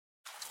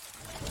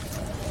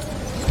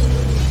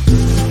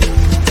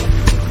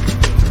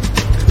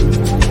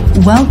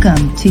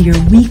Welcome to your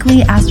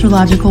weekly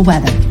astrological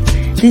weather.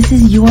 This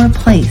is your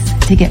place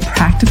to get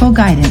practical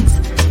guidance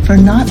for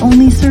not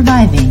only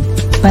surviving,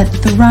 but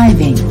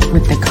thriving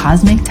with the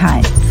cosmic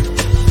tides.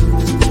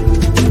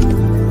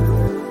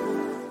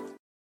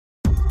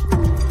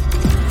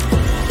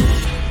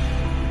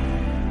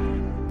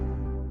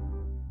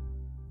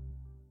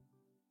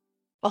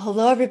 Well,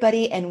 hello,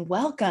 everybody, and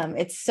welcome.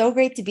 It's so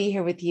great to be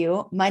here with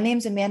you. My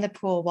name's Amanda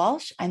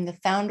Walsh. I'm the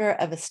founder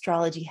of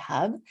Astrology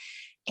Hub,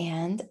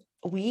 and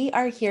we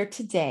are here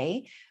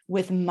today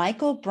with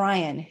Mychal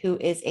Bryan, who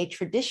is a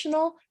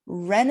traditional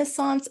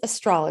Renaissance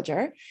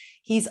astrologer.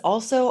 He's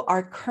also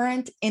our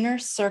current Inner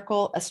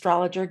Circle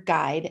astrologer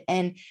guide,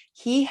 and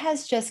he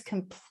has just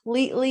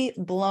completely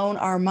blown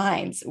our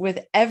minds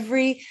with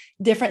every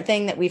different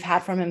thing that we've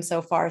had from him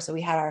so far. So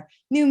we had our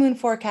new moon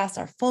forecast,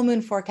 our full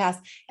moon forecast,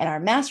 and our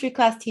mastery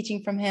class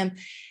teaching from him.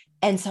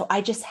 And so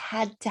I just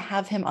had to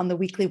have him on the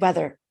weekly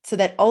weather so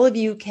that all of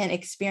you can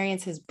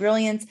experience his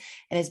brilliance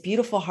and his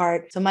beautiful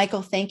heart. So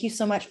Mychal, thank you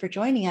so much for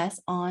joining us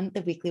on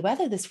the weekly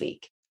weather this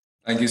week.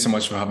 Thank you so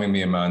much for having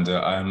me,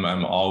 Amanda.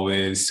 I'm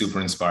always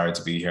super inspired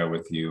to be here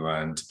with you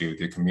and to be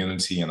with your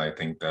community. And I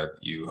think that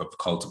you have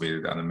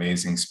cultivated an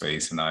amazing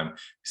space. And I'm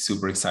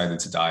super excited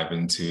to dive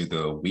into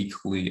the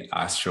weekly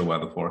astro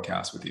weather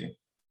forecast with you.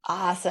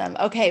 Awesome.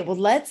 Okay, well,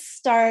 let's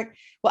start.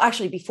 Well,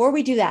 actually, before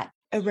we do that,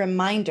 a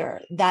reminder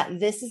that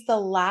this is the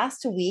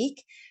last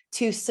week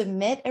to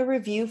submit a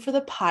review for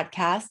the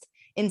podcast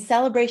in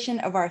celebration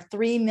of our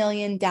 3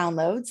 million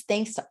downloads.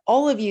 Thanks to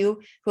all of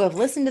you who have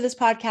listened to this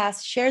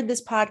podcast, shared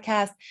this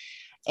podcast.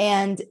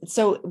 And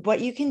so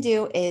what you can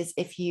do is,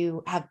 if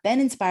you have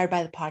been inspired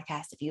by the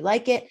podcast, if you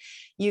like it,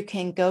 you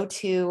can go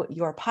to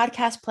your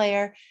podcast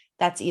player.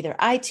 That's either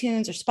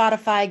iTunes or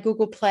Spotify,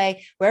 Google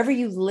Play, wherever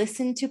you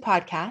listen to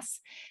podcasts.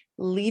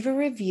 Leave a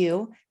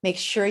review, make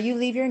sure you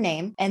leave your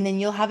name, and then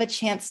you'll have a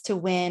chance to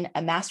win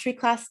a mastery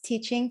class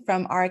teaching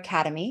from our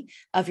academy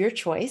of your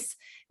choice.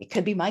 It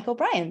could be Mychal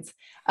Bryan's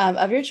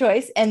of your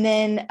choice. And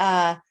then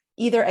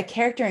either a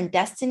character and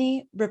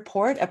destiny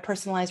report, a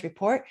personalized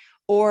report,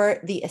 or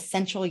the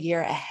essential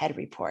year ahead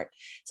report.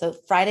 So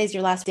Friday's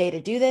your last day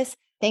to do this.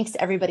 Thanks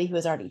to everybody who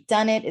has already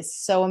done it. It's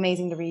so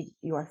amazing to read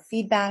your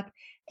feedback.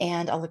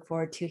 And I'll look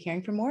forward to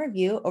hearing from more of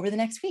you over the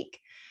next week.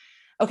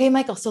 Okay,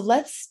 Mychal, so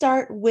let's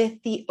start with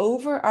the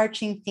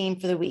overarching theme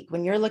for the week.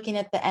 When you're looking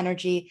at the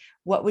energy,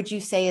 what would you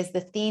say is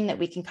the theme that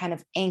we can kind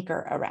of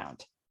anchor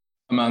around?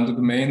 Amanda,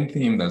 the main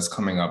theme that's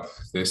coming up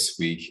this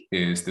week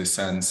is the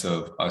sense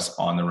of us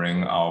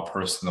honoring our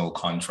personal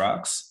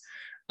contracts.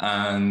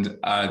 And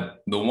on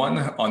the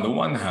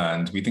one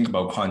hand, we think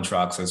about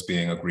contracts as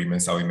being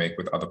agreements that we make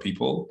with other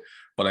people.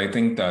 But I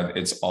think that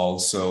it's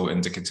also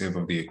indicative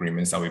of the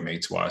agreements that we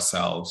make to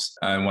ourselves.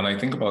 And when I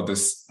think about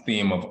this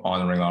theme of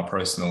honoring our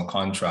personal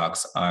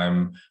contracts,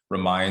 I'm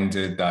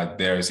reminded that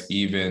there's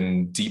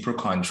even deeper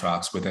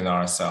contracts within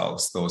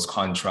ourselves, those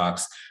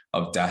contracts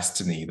of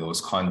destiny, those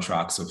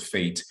contracts of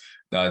fate,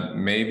 that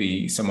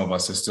maybe some of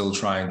us are still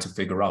trying to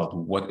figure out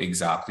what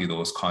exactly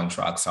those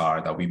contracts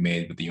are that we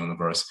made with the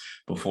universe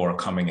before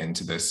coming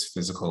into this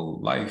physical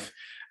life.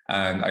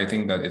 And I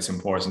think that it's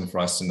important for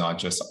us to not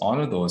just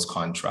honor those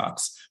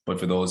contracts, but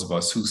for those of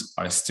us who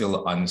are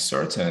still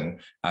uncertain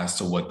as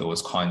to what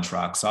those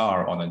contracts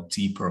are on a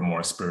deeper,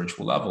 more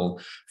spiritual level,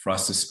 for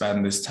us to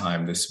spend this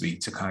time this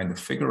week to kind of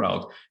figure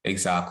out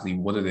exactly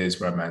what it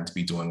is we're meant to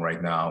be doing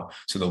right now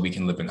so that we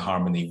can live in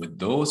harmony with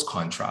those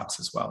contracts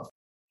as well.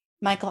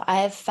 Mychal,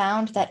 I have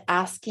found that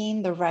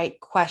asking the right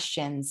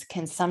questions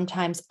can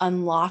sometimes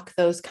unlock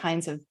those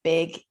kinds of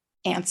big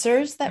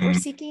answers that we're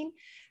seeking.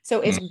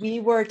 So if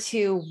we were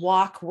to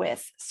walk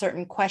with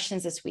certain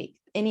questions this week,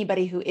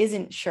 anybody who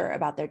isn't sure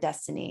about their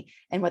destiny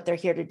and what they're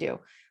here to do,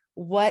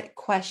 what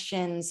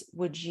questions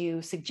would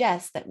you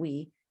suggest that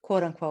we,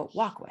 quote unquote,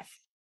 walk with?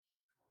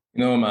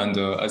 You know,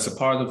 Amanda, as a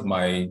part of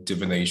my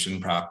divination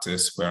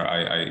practice, where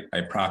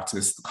I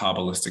practice the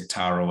Kabbalistic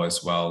tarot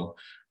as well,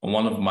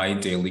 one of my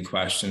daily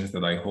questions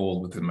that I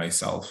hold within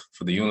myself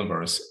for the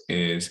universe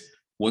is,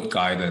 what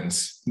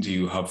guidance do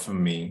you have for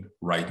me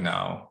right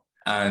now?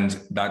 And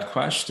that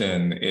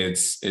question,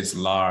 it's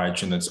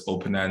large and it's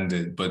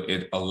open-ended, but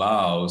it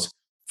allows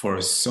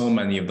for so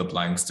many of the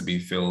blanks to be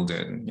filled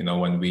in. You know,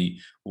 when we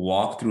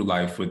walk through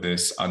life with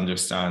this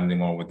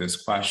understanding or with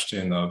this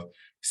question of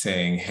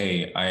saying,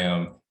 hey, I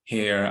am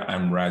here,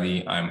 I'm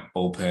ready, I'm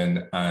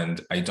open,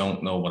 and I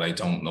don't know what I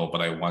don't know,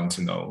 but I want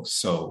to know.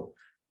 So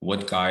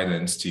what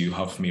guidance do you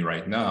have for me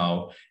right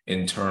now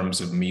in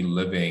terms of me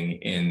living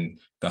in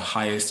the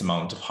highest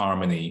amount of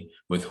harmony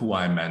with who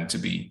I'm meant to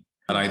be?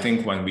 And I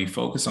think when we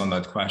focus on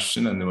that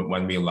question and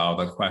when we allow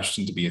that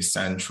question to be a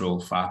central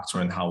factor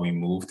in how we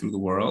move through the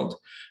world,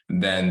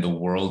 then the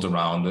world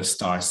around us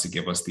starts to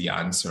give us the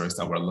answers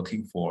that we're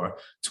looking for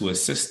to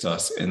assist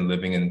us in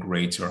living in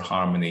greater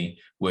harmony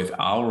with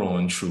our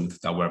own truth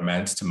that we're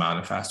meant to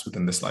manifest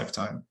within this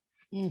lifetime.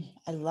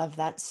 I love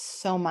that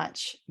so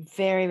much.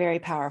 Very, very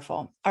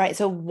powerful. All right.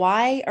 So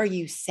why are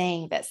you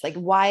saying this? Like,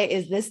 why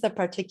is this the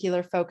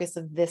particular focus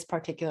of this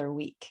particular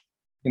week?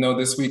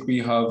 This week we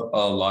have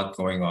a lot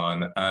going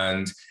on.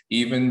 And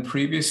even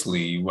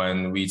previously,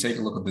 when we take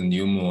a look at the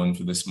new moon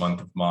for this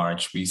month of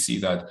March, we see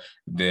that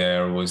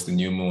there was the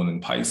new moon in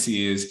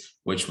Pisces,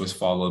 which was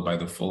followed by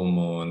the full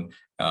moon,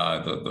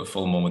 the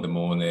full moon with the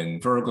moon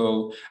in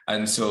Virgo.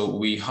 And so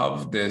we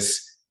have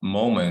this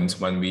moment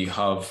when we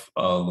have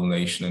a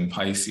lunation in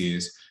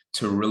Pisces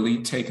to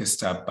really take a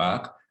step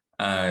back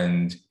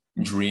and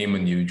dream a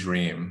new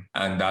dream.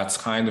 And that's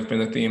kind of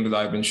been a theme that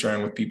I've been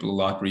sharing with people a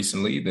lot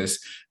recently. This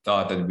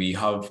thought that we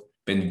have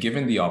been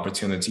given the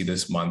opportunity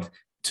this month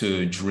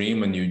to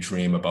dream a new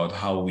dream about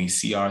how we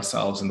see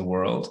ourselves in the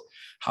world,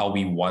 how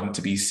we want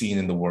to be seen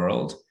in the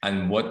world,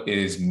 and what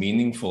is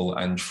meaningful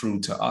and true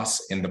to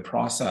us in the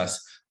process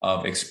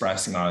of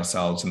expressing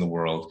ourselves in the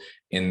world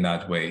in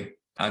that way.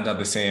 And at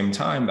the same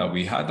time that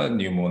we had that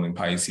new moon in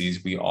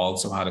Pisces, we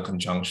also had a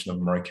conjunction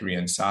of Mercury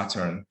and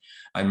Saturn.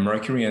 And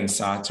Mercury and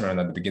Saturn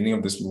at the beginning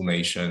of this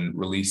lunation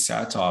really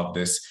set off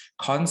this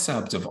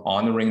concept of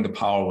honoring the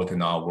power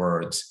within our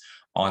words,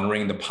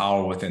 honoring the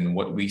power within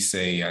what we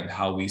say and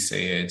how we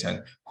say it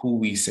and who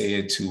we say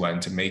it to,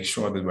 and to make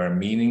sure that we're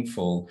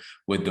meaningful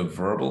with the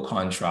verbal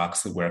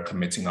contracts that we're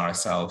committing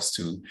ourselves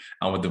to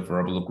and with the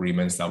verbal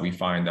agreements that we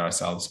find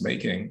ourselves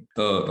making.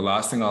 The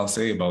last thing I'll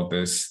say about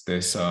this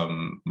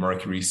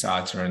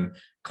Mercury-Saturn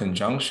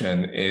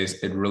conjunction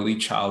is it really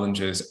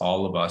challenges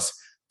all of us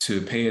to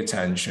pay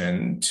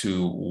attention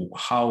to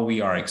how we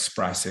are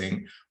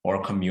expressing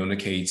or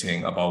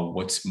communicating about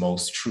what's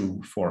most true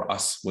for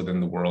us within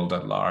the world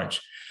at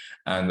large.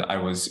 And I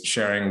was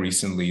sharing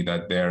recently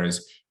that there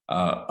is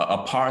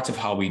a part of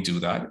how we do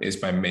that is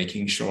by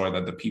making sure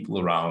that the people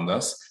around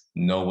us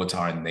know what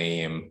our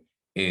name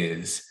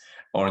is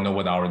or know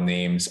what our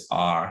names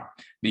are.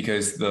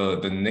 Because the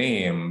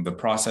name, the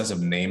process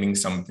of naming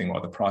something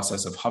or the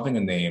process of having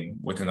a name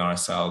within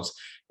ourselves,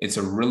 it's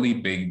a really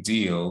big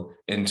deal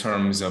in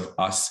terms of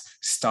us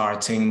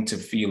starting to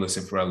feel as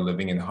if we're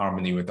living in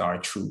harmony with our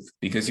truth.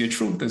 Because your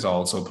truth is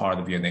also part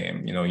of your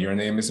name. Your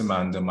name is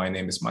Amanda, my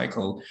name is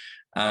Mychal.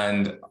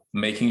 And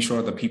making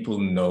sure that people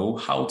know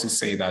how to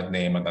say that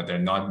name and that they're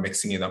not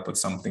mixing it up with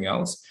something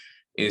else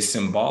is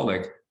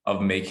symbolic of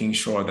making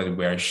sure that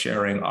we're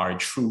sharing our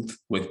truth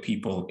with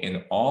people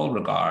in all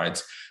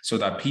regards, so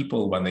that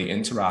people, when they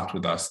interact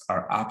with us,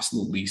 are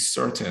absolutely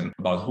certain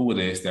about who it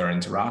is they're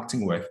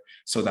interacting with,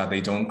 so that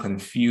they don't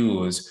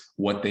confuse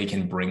what they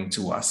can bring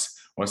to us,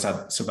 or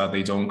so that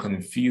they don't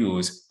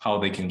confuse how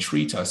they can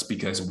treat us,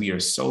 because we are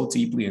so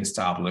deeply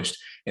established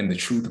in the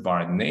truth of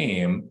our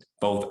name,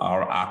 both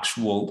our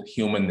actual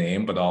human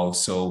name, but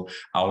also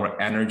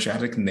our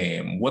energetic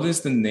name. What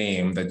is the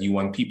name that you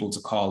want people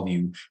to call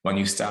you when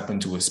you step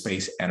into a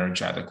space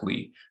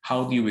energetically?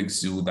 How do you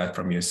exude that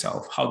from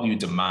yourself? How do you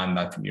demand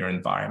that from your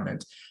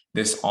environment?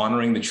 This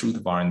honoring the truth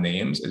of our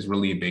names is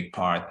really a big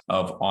part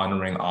of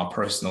honoring our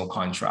personal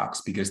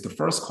contracts, because the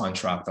first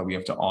contract that we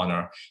have to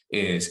honor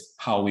is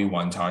how we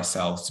want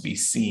ourselves to be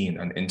seen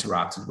and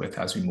interacted with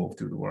as we move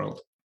through the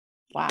world.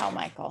 Wow,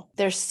 Mychal,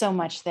 there's so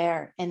much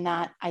there in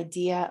that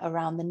idea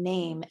around the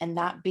name, and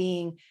that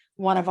being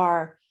one of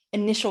our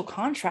initial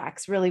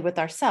contracts really with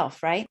ourselves,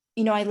 right?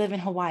 I live in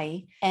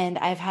Hawaii, and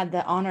I've had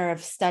the honor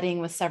of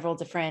studying with several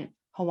different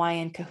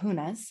Hawaiian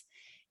kahunas.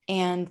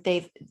 And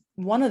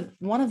one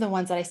of the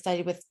ones that I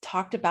studied with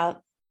talked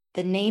about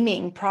the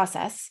naming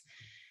process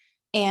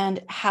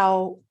and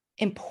how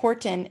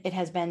important it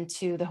has been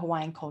to the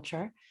Hawaiian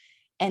culture,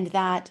 and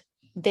that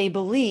they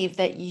believe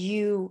that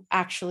you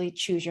actually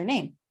choose your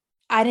name.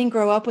 I didn't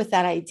grow up with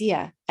that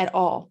idea at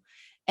all.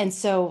 And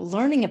so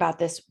learning about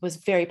this was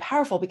very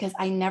powerful, because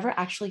I never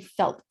actually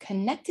felt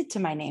connected to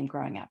my name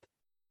growing up.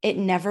 It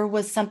never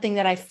was something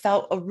that I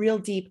felt a real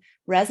deep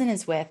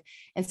resonance with.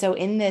 And so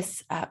in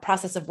this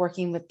process of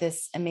working with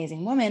this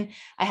amazing woman,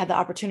 I had the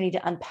opportunity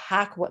to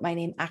unpack what my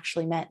name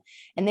actually meant.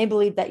 And they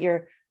believe that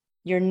your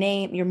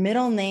name, your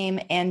middle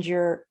name and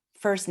your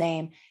first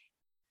name,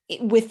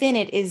 within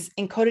it is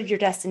encoded your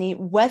destiny,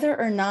 whether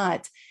or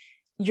not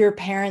your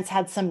parents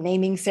had some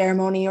naming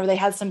ceremony or they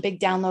had some big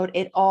download.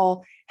 It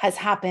all has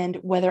happened,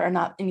 whether or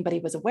not anybody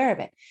was aware of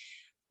it.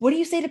 What do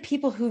you say to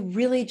people who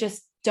really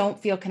just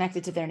don't feel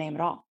connected to their name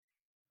at all?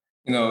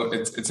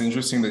 It's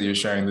interesting that you're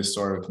sharing this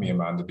story with me,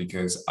 Amanda,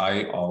 because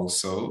I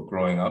also,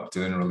 growing up,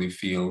 didn't really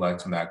feel like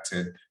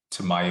connected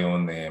to my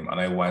own name. And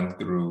I went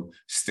through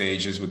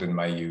stages within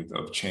my youth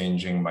of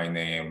changing my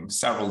name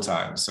several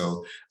times.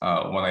 So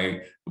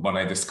when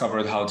I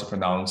discovered how to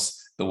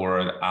pronounce the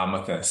word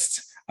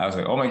amethyst, I was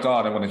like, oh my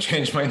God, I want to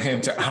change my name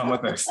to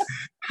Amethyst.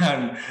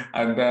 and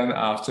then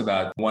after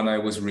that, when I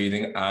was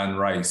reading Anne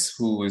Rice,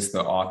 who is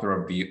the author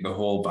of the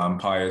whole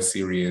vampire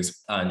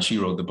series, and she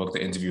wrote the book,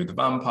 The Interview with the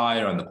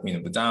Vampire and The Queen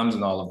of the Dams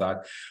and all of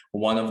that,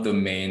 one of the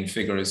main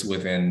figures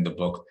within the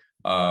book,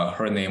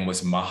 her name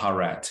was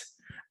Maharet.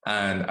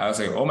 And I was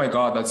like, oh my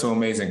God, that's so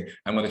amazing.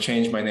 I'm going to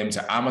change my name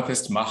to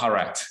Amethyst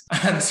Maharet.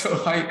 And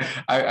so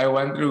I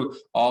went through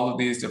all of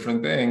these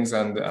different things,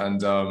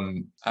 and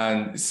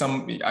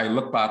some, I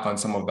look back on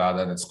some of that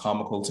and it's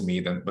comical to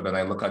me, but then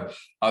I look at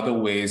other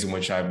ways in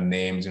which I've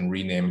named and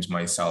renamed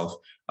myself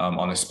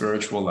on a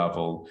spiritual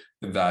level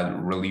that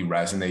really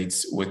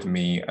resonates with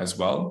me as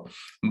well.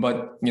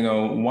 But,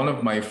 one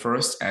of my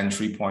first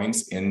entry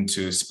points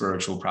into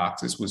spiritual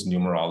practice was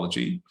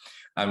numerology.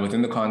 And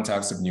within the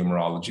context of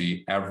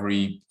numerology,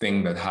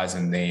 everything that has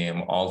a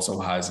name also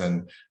has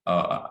an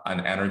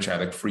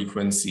energetic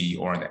frequency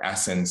or an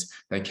essence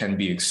that can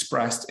be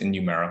expressed in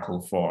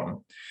numerical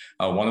form.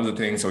 One of the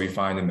things that we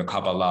find in the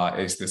Kabbalah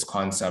is this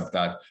concept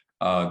that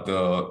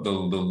the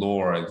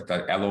Lord,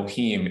 that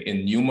Elohim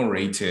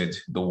enumerated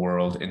the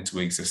world into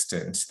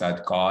existence,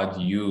 that God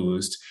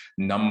used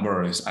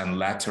numbers and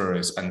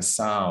letters and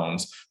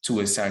sounds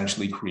to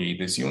essentially create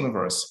this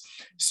universe.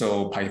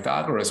 So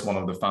Pythagoras, one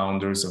of the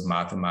founders of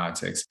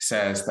mathematics,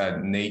 says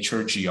that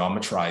nature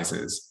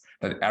geometrizes,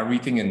 that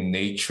everything in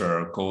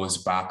nature goes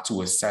back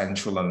to a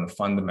central and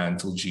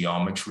fundamental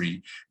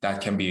geometry that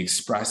can be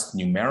expressed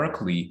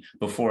numerically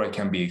before it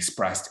can be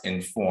expressed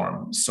in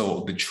form.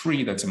 So the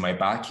tree that's in my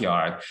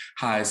backyard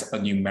has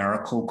a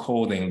numerical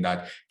coding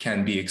that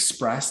can be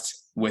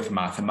expressed with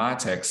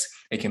mathematics.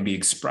 It can be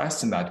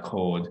expressed in that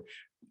code,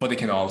 but it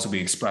can also be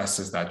expressed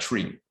as that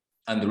tree.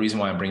 And the reason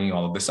why I'm bringing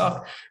all of this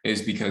up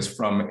is because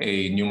from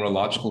a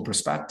numerological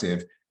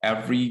perspective,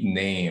 every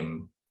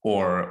name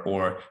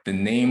or the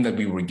name that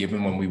we were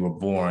given when we were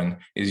born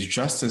is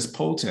just as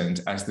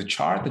potent as the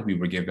chart that we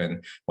were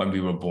given when we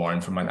were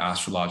born from an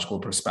astrological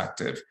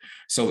perspective.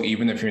 So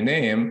even if your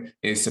name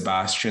is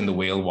Sebastian the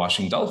whale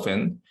washing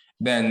dolphin,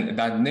 then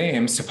that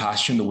name,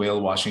 Sebastian the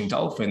whale washing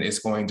dolphin, is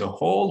going to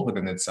hold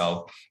within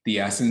itself the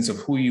essence of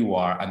who you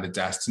are and the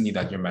destiny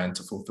that you're meant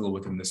to fulfill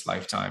within this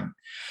lifetime.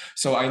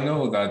 So I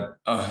know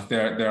that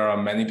there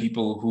are many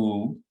people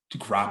who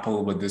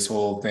grapple with this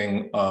whole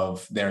thing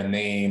of their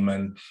name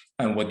and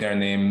what their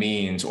name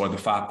means, or the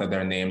fact that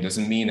their name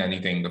doesn't mean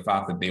anything, the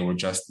fact that they were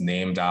just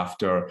named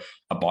after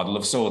a bottle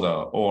of soda.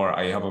 Or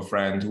I have a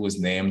friend who was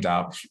named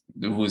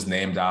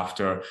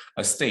after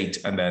a state,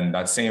 and then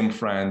that same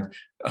friend,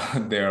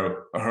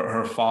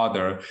 her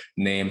father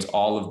named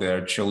all of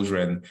their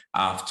children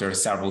after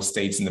several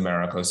states in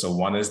America. So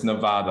one is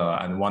Nevada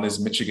and one is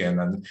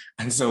Michigan,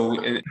 and so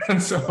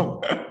it's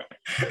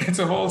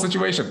a whole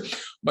situation.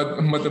 But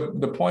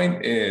the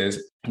point is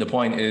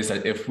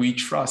that if we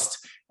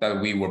trust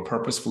that we were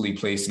purposefully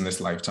placed in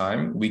this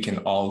lifetime, we can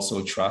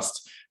also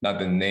trust that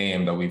the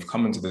name that we've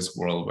come into this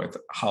world with,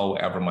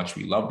 however much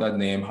we love that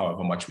name,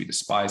 however much we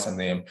despise that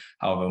name,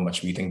 however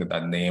much we think that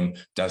that name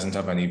doesn't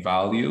have any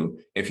value,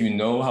 if you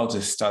know how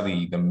to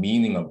study the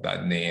meaning of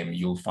that name,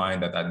 you'll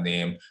find that that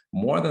name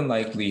more than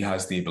likely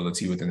has the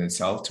ability within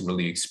itself to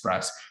really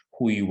express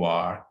who you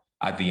are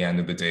at the end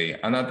of the day.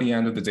 And at the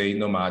end of the day,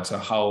 no matter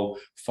how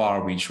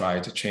far we try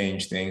to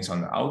change things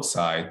on the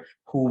outside,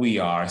 who we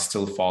are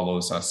still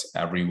follows us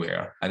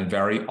everywhere. And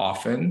very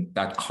often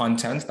that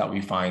content that we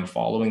find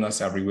following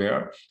us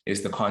everywhere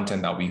is the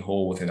content that we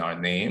hold within our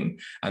name,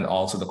 and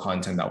also the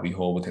content that we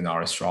hold within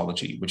our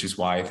astrology, which is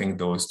why I think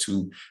those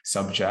two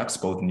subjects,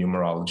 both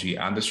numerology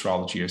and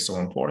astrology, are so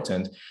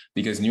important,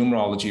 because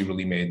numerology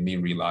really made me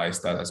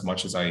realize that as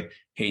much as I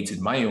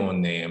hated my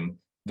own name,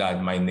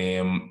 that my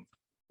name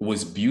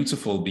was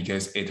beautiful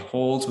because it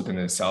holds within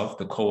itself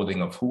the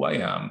coding of who I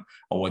am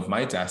or what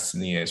my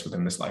destiny is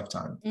within this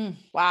lifetime.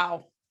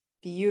 Wow.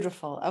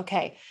 Beautiful.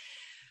 Okay.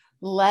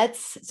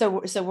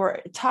 So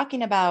we're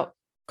talking about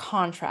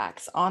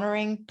contracts,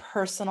 honoring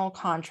personal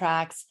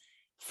contracts.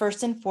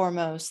 First and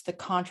foremost, the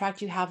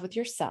contract you have with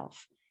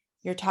yourself.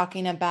 You're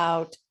talking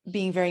about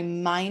being very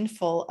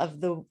mindful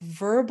of the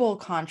verbal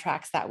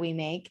contracts that we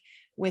make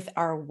with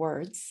our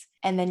words.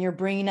 And then you're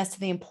bringing us to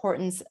the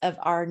importance of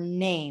our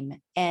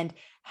name and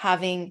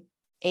having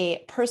a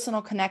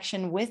personal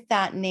connection with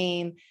that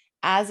name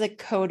as a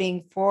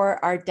coding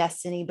for our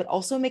destiny, but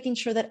also making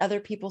sure that other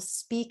people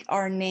speak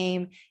our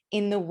name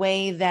in the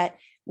way that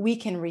we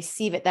can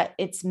receive it, that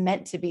it's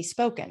meant to be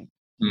spoken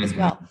as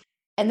well.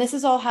 And this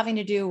is all having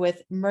to do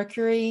with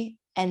Mercury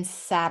and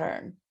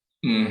Saturn,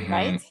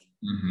 right?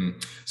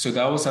 So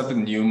that was at the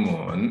new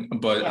moon,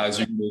 but as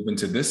you move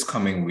into this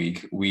coming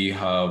week, we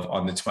have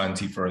on the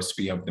 21st,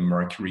 we have the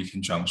Mercury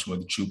conjunction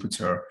with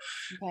Jupiter.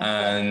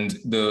 And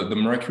the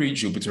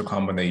Mercury-Jupiter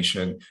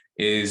combination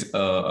is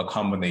a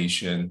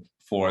combination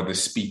for the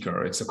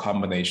speaker. It's a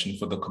combination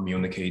for the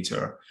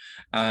communicator.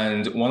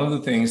 And one of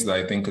the things that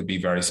I think could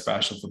be very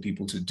special for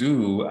people to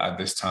do at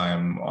this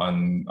time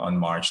on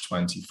March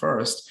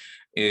 21st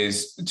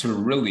is to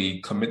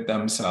really commit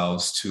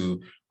themselves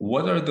to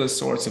what are the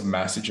sorts of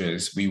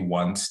messages we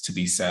want to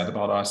be said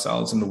about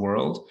ourselves in the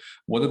world?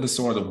 What are the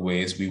sort of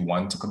ways we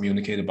want to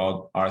communicate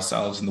about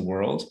ourselves in the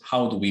world?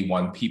 How do we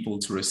want people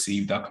to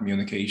receive that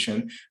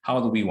communication? How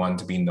do we want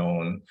to be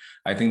known?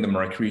 I think the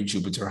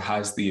Mercury-Jupiter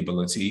has the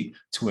ability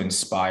to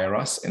inspire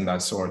us in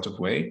that sort of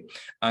way.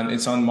 And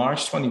it's on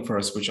March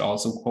 21st, which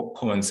also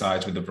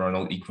coincides with the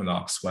vernal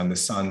equinox, when the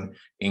sun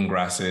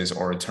ingresses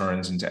or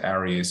returns into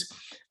Aries.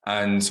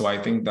 And so I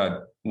think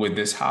that with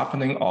this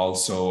happening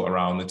also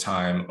around the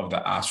time of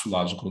the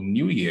astrological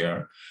new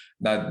year,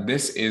 that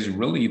this is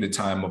really the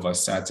time of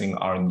us setting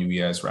our New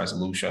Year's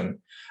resolution.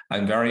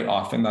 And very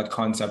often that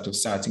concept of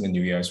setting a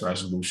New Year's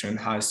resolution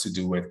has to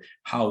do with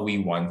how we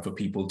want for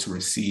people to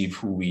receive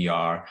who we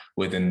are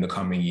within the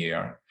coming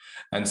year.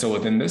 And so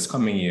within this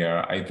coming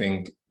year, I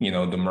think,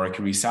 the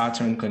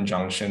Mercury-Saturn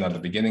conjunction at the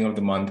beginning of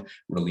the month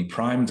really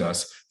primed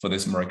us for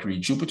this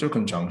Mercury-Jupiter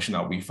conjunction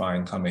that we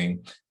find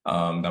coming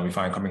on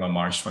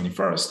March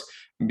 21st.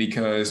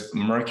 Because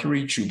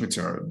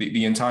Mercury-Jupiter,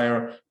 the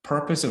entire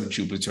purpose of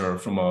Jupiter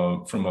from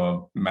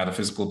a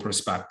metaphysical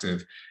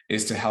perspective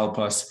is to help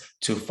us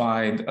to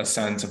find a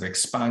sense of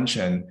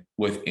expansion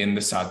within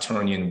the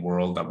Saturnian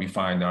world that we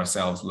find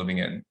ourselves living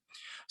in.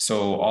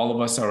 So all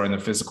of us are in a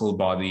physical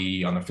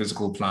body, on a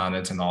physical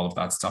planet, and all of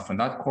that stuff. And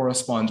that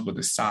corresponds with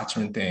the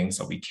Saturn things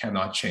that we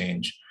cannot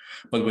change.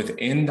 But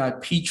within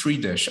that petri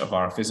dish of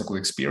our physical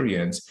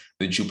experience,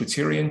 the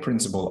Jupiterian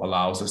principle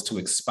allows us to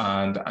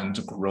expand and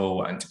to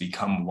grow and to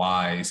become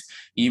wise.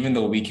 Even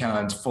though we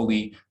can't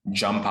fully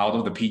jump out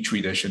of the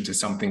petri dish into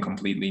something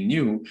completely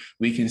new,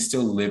 we can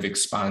still live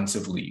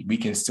expansively. We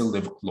can still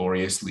live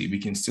gloriously. We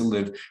can still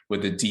live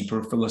with a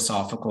deeper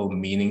philosophical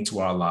meaning to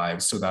our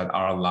lives, so that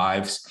our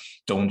lives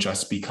don't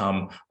just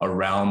become a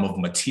realm of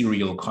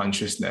material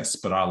consciousness,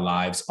 but our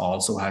lives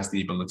also has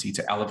the ability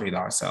to elevate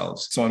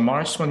ourselves. So on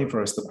March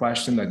 21st, the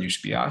question that you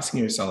should be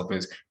asking yourself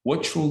is,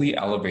 what truly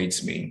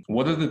elevates me?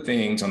 What are the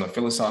things on a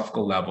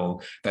philosophical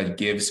level that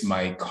gives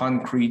my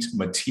concrete,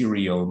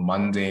 material,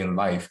 mundane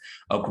life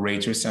a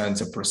greater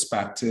sense of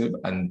perspective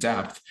and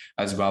depth,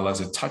 as well as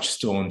a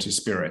touchstone to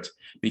spirit?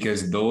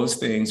 Because those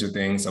things are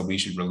things that we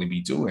should really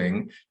be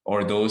doing,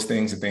 or those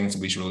things are things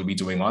that we should really be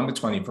doing on the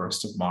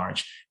 21st of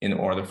March in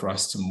order for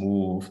us to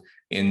move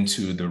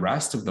into the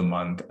rest of the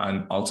month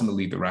and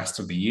ultimately the rest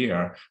of the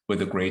year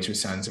with a greater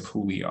sense of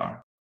who we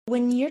are.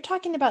 When you're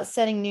talking about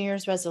setting New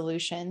Year's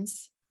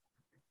resolutions,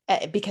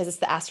 because it's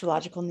the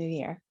astrological new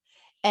year,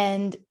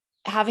 and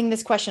having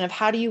this question of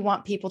how do you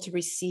want people to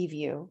receive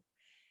you,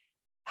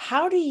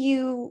 how do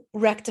you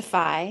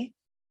rectify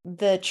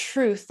the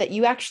truth that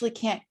you actually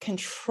can't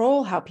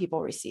control how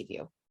people receive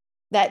you,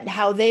 that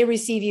how they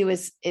receive you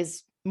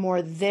is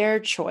more their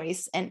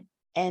choice,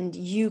 and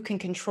you can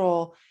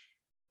control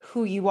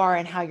who you are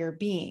and how you're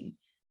being?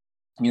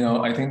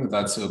 I think that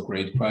that's a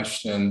great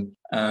question.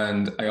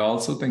 And I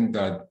also think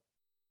that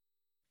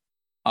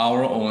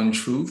our own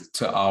truth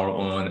to our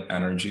own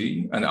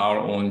energy and our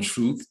own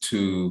truth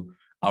to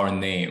our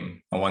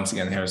name. And once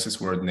again, here's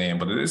this word name,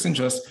 but it isn't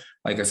just,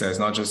 like I said, it's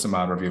not just a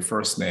matter of your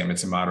first name.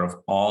 It's a matter of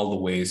all the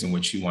ways in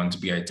which you want to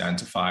be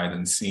identified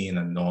and seen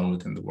and known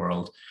within the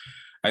world.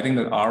 I think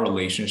that our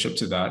relationship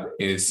to that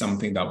is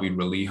something that we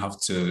really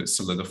have to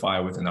solidify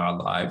within our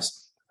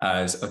lives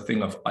as a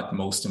thing of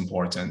utmost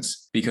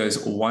importance.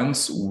 Because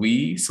once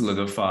we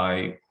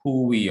solidify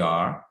who we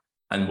are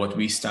and what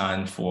we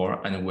stand for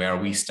and where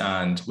we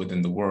stand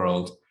within the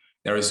world,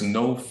 there is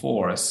no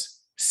force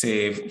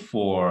save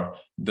for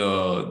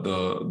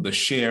the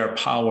sheer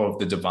power of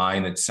the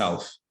divine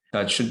itself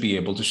that should be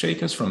able to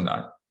shake us from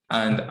that.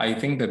 And I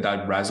think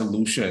that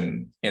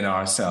resolution in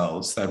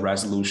ourselves, that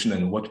resolution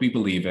in what we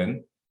believe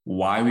in,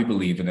 why we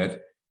believe in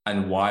it,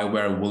 and why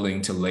we're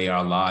willing to lay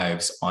our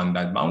lives on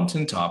that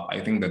mountaintop, I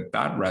think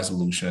that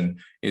resolution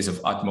is of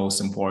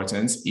utmost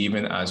importance,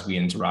 even as we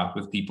interact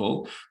with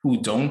people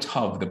who don't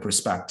have the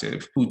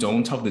perspective, who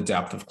don't have the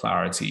depth of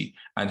clarity,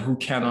 and who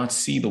cannot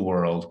see the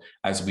world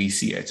as we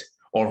see it,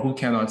 or who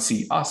cannot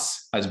see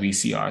us as we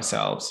see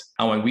ourselves.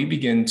 And when we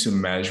begin to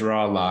measure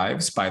our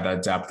lives by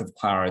that depth of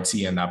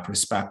clarity and that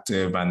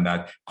perspective and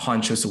that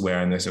conscious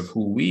awareness of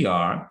who we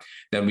are,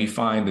 then we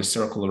find the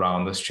circle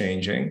around us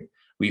changing.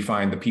 We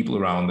find the people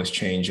around us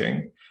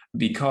changing,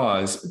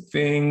 because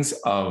things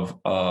of,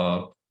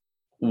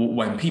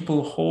 when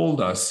people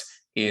hold us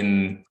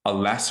in a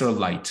lesser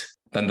light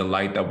than the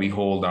light that we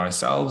hold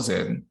ourselves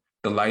in,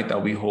 the light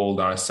that we hold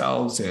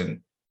ourselves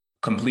in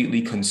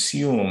completely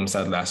consumes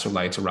that lesser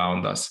light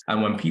around us.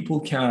 And when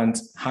people can't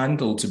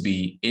handle to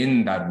be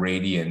in that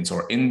radiance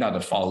or in that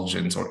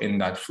effulgence or in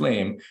that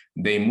flame,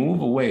 they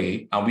move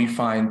away, and we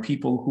find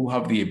people who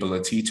have the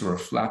ability to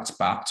reflect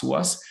back to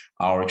us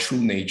our true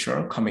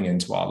nature coming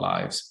into our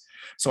lives.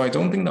 So I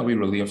don't think that we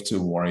really have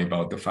to worry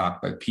about the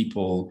fact that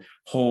people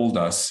hold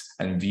us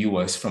and view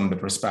us from the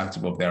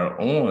perspective of their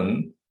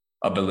own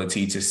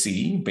ability to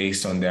see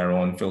based on their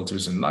own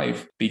filters in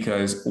life,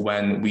 because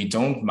when we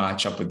don't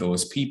match up with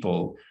those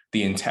people,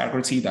 the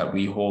integrity that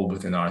we hold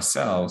within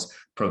ourselves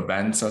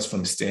prevents us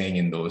from staying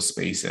in those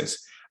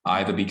spaces.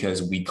 either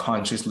because we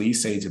consciously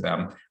say to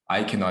them,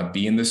 I cannot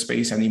be in this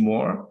space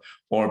anymore,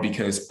 or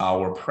because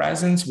our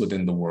presence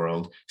within the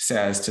world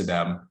says to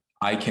them,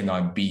 I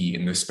cannot be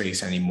in this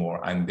space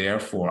anymore. And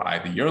therefore,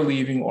 either you're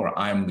leaving or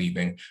I'm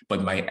leaving,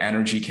 but my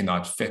energy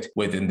cannot fit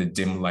within the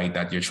dim light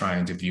that you're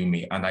trying to view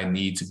me. And I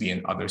need to be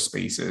in other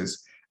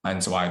spaces.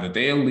 And so either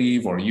they'll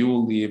leave or you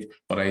will leave.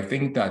 But I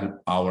think that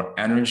our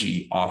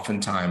energy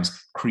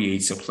oftentimes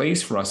creates a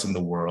place for us in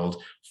the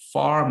world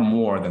far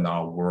more than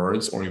our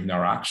words or even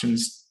our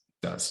actions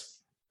does.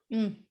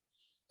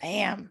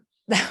 Bam.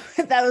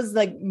 That was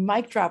like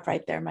mic drop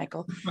right there,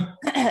 Mychal.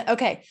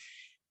 Okay.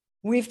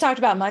 We've talked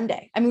about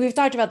Monday. I mean, we've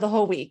talked about the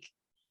whole week,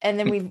 and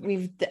then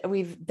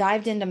we've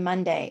dived into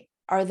Monday.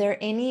 Are there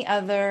any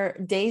other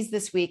days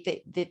this week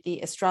that the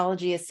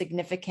astrology is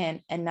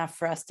significant enough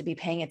for us to be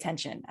paying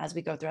attention as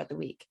we go throughout the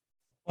week?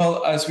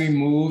 Well, as we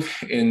move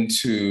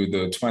into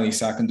the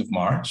 22nd of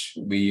March,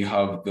 we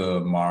have the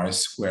Mars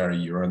square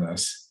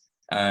Uranus.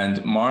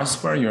 And Mars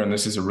square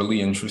Uranus is a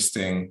really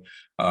interesting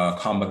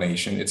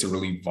combination. It's a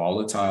really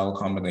volatile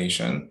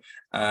combination.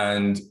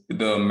 And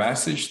the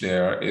message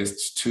there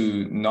is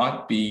to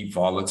not be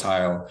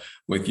volatile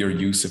with your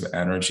use of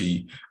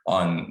energy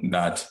on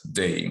that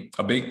day.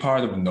 A big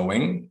part of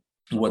knowing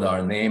what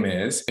our name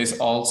is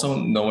also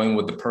knowing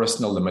what the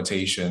personal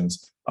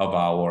limitations of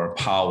our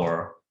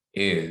power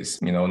is.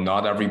 You know,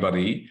 not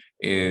everybody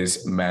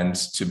is meant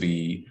to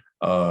be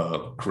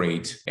a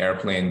great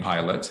airplane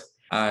pilot.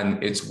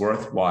 And it's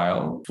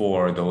worthwhile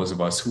for those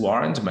of us who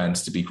aren't meant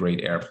to be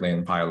great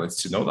airplane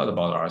pilots to know that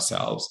about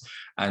ourselves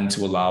and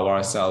to allow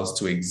ourselves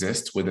to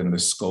exist within the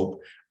scope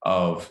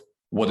of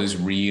what is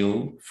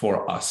real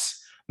for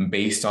us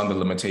based on the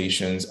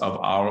limitations of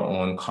our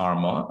own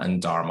karma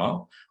and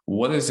dharma.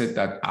 What is it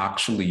that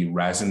actually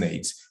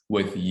resonates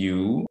with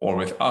you, or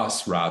with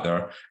us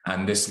rather,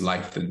 and this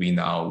life that we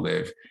now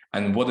live?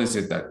 And what is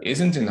it that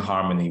isn't in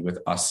harmony with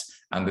us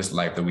and this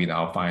life that we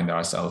now find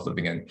ourselves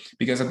living in?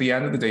 Because at the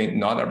end of the day,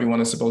 not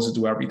everyone is supposed to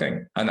do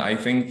everything. And I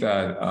think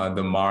that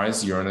the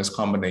Mars-Uranus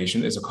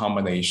combination is a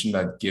combination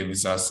that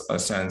gives us a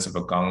sense of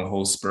a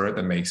gung-ho spirit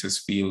that makes us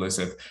feel as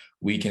if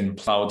we can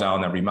plow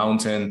down every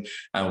mountain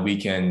and we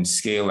can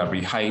scale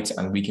every height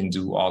and we can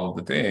do all of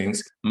the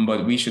things.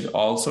 But we should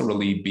also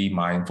really be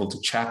mindful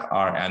to check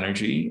our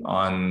energy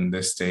on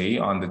this day,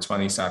 on the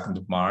 22nd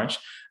of March,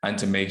 and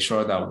to make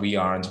sure that we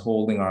aren't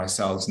holding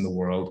ourselves in the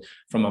world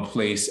from a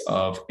place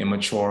of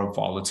immature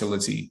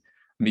volatility.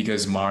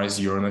 Because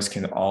Mars-Uranus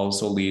can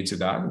also lead to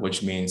that,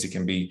 which means it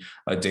can be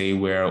a day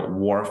where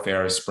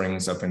warfare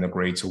springs up in a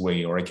greater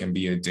way, or it can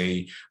be a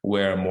day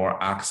where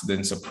more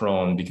accidents are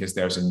prone because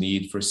there's a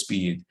need for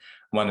speed.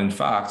 When in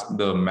fact,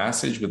 the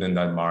message within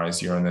that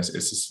Mars-Uranus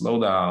is to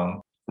slow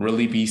down,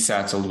 really be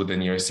settled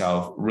within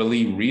yourself,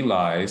 really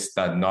realize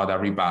that not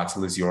every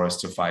battle is yours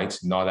to fight,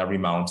 not every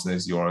mountain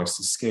is yours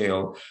to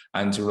scale,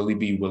 and to really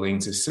be willing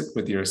to sit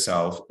with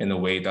yourself in a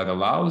way that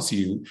allows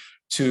you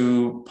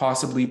to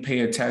possibly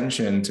pay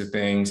attention to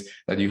things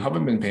that you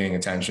haven't been paying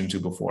attention to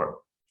before.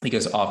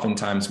 Because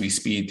oftentimes we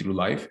speed through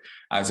life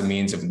as a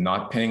means of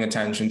not paying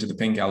attention to the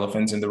pink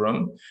elephant in the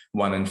room,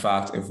 when in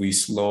fact, if we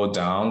slow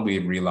down, we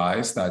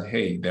realize that,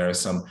 hey, there are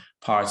some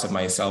parts of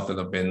myself that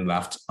have been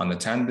left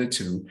unattended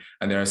to,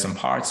 and there are some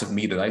parts of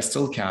me that I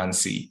still can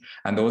see.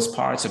 And those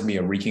parts of me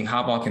are wreaking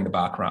havoc in the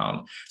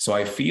background. So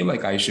I feel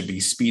like I should be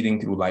speeding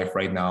through life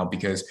right now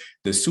because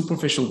the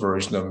superficial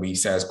version of me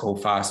says, go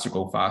faster,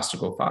 go faster,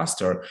 go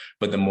faster.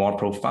 But the more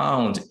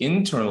profound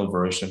internal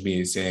version of me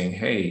is saying,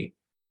 hey,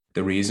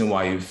 the reason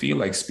why you feel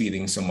like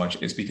speeding so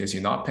much is because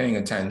you're not paying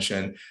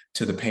attention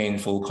to the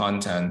painful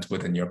content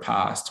within your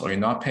past, or you're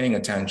not paying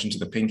attention to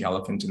the pink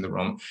elephant in the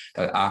room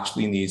that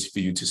actually needs for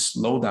you to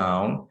slow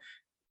down,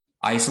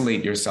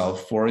 isolate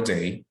yourself for a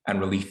day, and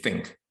really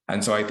think.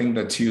 And so I think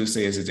that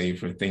Tuesday is a day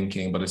for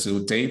thinking, but it's a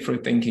day for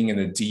thinking in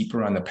a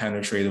deeper and a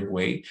penetrative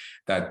way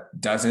that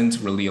doesn't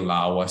really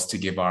allow us to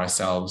give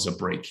ourselves a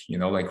break, you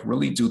know, like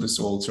really do the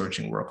soul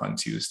searching work on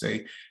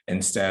Tuesday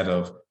instead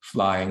of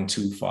flying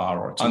too far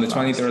or too fast.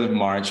 On the 23rd of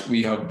March,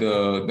 we have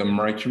the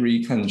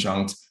Mercury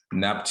conjunct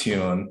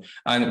Neptune,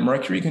 and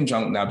Mercury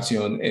conjunct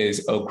Neptune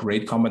is a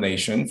great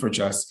combination for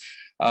just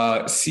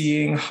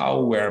seeing how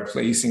we're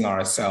placing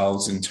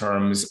ourselves in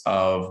terms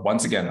of,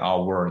 once again,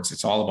 our words.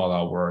 It's all about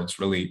our words,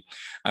 really.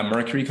 And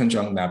Mercury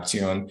conjunct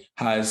Neptune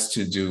has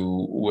to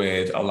do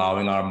with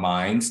allowing our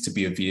minds to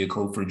be a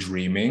vehicle for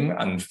dreaming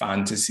and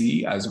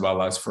fantasy, as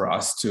well as for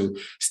us to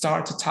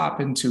start to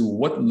tap into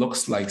what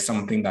looks like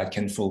something that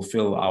can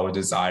fulfill our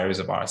desires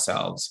of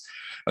ourselves.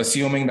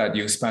 Assuming that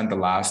you've spent the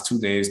last 2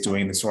 days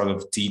doing the sort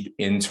of deep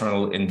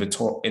internal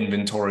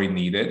inventory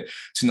needed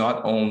to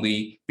not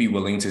only be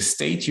willing to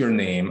state your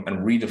name and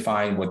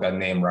redefine what that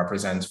name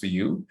represents for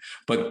you,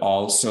 but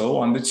also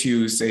on the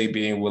Tuesday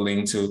being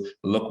willing to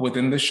look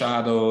within the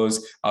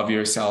shadows of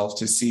yourself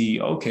to see,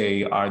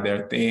 okay, are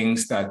there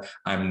things that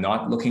I'm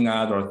not looking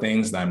at or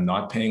things that I'm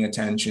not paying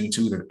attention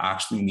to that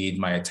actually need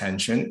my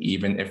attention,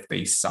 even if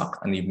they suck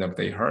and even if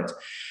they hurt?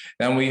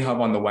 Then we have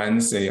on the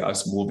Wednesday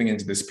us moving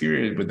into this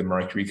period with the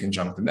Mercury Mercury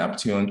conjunct the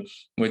Neptune,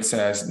 which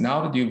says,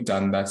 now that you've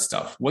done that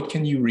stuff, what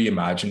can you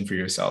reimagine for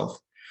yourself?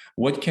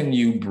 What can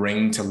you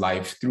bring to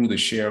life through the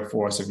sheer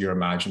force of your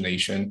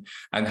imagination?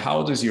 And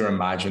how does your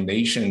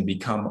imagination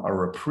become a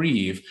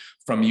reprieve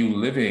from you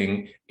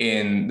living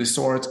in the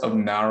sort of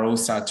narrow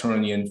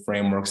Saturnian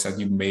frameworks that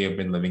you may have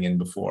been living in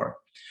before?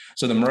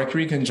 So the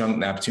Mercury conjunct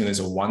Neptune is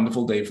a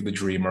wonderful day for the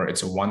dreamer.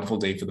 It's a wonderful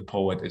day for the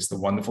poet. It's the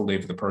wonderful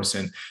day for the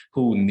person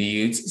who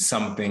needs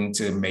something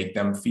to make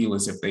them feel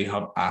as if they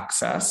have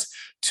access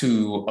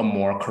to a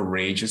more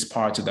courageous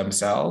part of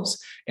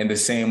themselves, in the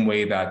same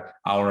way that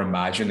our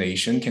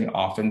imagination can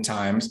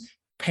oftentimes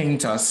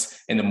paint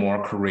us in a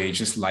more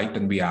courageous light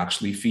than we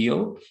actually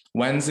feel.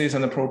 Wednesday is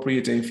an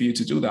appropriate day for you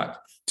to do that,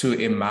 to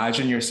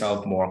imagine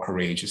yourself more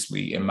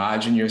courageously.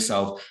 Imagine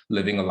yourself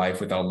living a life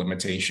without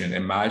limitation.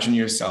 Imagine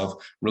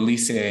yourself really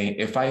saying,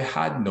 if I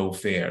had no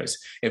fears,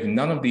 if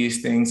none of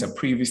these things that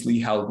previously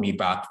held me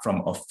back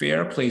from a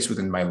fair place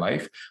within my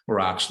life were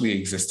actually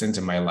existent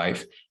in my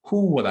life,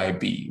 who would I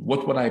be?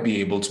 What would I be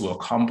able to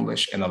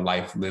accomplish in a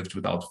life lived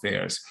without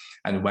fears?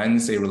 And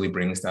Wednesday really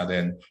brings that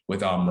in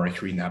with our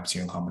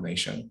Mercury-Neptune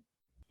combination.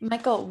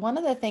 Mychal, one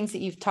of the things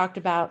that you've talked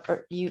about,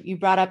 or you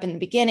brought up in the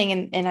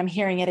beginning, and I'm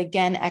hearing it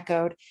again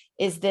echoed,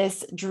 is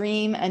this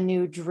dream a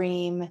new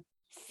dream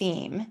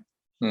theme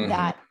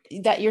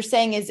that you're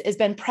saying has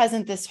been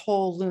present this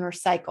whole lunar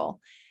cycle.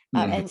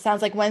 And it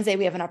sounds like Wednesday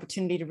we have an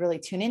opportunity to really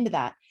tune into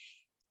that.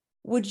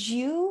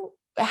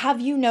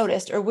 Have you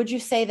noticed, or would you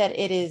say that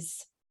it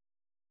is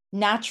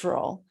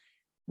natural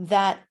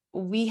that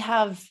we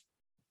have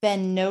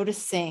been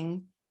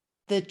noticing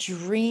the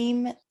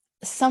dream,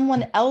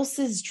 someone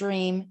else's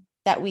dream,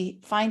 that we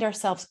find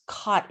ourselves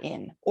caught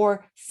in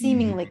or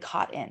seemingly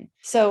caught in?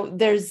 So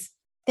there's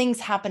things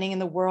happening in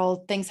the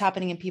world, things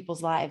happening in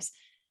people's lives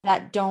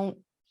that don't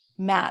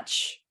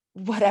match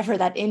whatever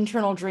that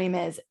internal dream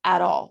is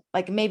at all,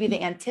 like maybe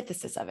the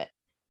antithesis of it.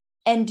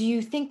 And do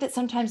you think that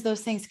sometimes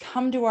those things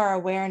come to our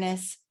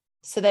awareness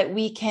so that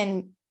we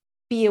can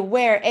be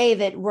aware, A,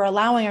 that we're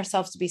allowing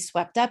ourselves to be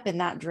swept up in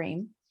that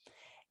dream,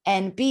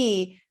 and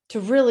B, to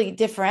really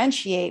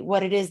differentiate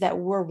what it is that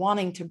we're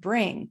wanting to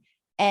bring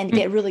and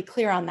get really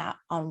clear on that,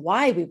 on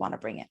why we want to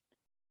bring it?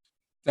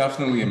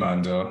 Definitely,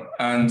 Amanda.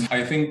 And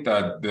I think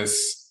that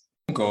this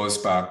goes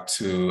back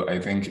to, I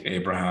think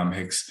Abraham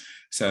Hicks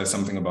says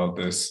something about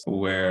this,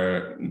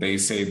 where they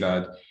say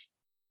that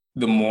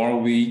the more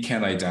we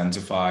can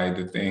identify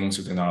the things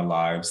within our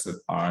lives that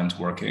aren't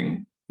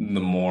working,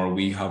 the more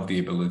we have the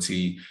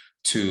ability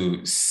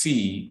to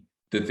see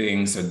the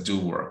things that do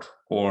work.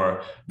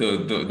 Or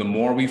the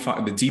more we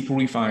find, the deeper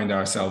we find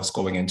ourselves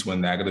going into a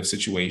negative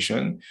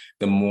situation,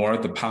 the more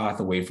the path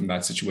away from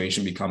that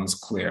situation becomes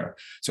clear.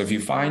 So if you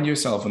find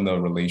yourself in the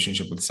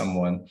relationship with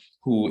someone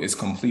who is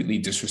completely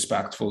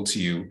disrespectful to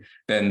you,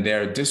 then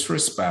their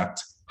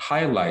disrespect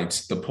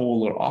highlights the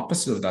polar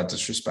opposite of that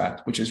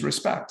disrespect, which is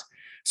respect.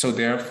 So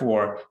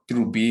therefore,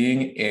 through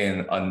being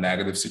in a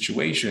negative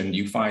situation,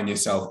 you find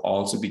yourself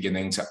also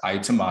beginning to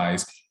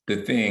itemize the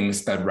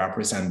things that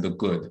represent the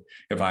good.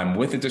 If I'm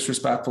with a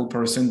disrespectful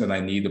person, then I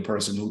need the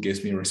person who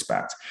gives me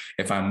respect.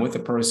 If I'm with a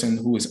person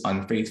who is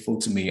unfaithful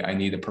to me, I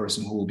need a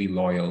person who will be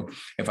loyal.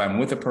 If I'm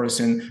with a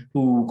person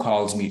who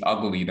calls me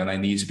ugly, then I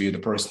need to be the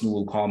person who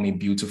will call me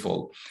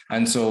beautiful.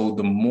 And so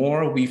the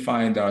more we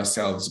find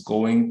ourselves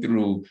going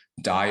through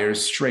dire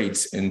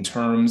straits in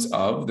terms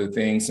of the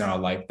things in our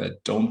life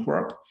that don't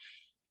work,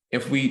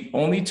 if we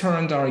only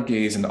turned our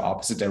gaze in the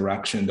opposite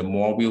direction, the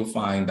more we'll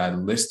find that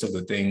list of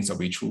the things that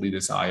we truly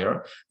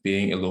desire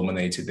being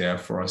illuminated there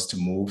for us to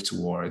move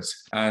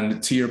towards.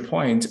 And to your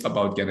point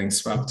about getting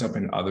swept up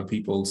in other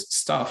people's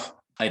stuff,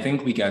 I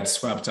think we get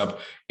swept up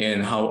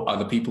in how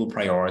other people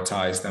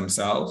prioritize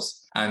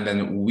themselves. And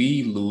then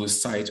we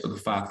lose sight of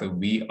the fact that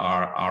we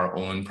are our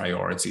own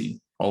priority,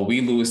 or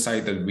we lose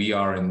sight that we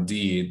are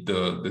indeed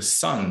the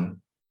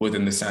sun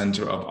within the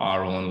center of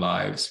our own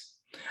lives.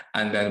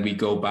 And then we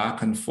go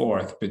back and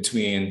forth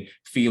between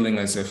feeling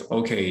as if,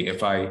 okay,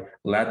 if I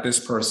let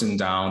this person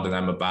down, then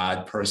I'm a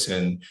bad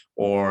person,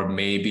 or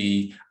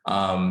maybe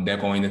they're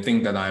going to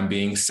think that I'm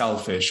being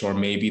selfish, or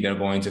maybe they're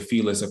going to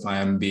feel as if I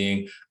am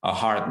being a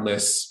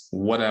heartless,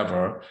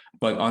 whatever.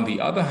 But on the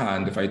other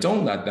hand, if I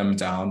don't let them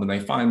down, then I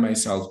find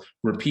myself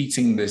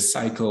repeating this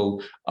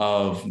cycle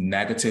of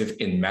negative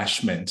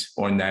enmeshment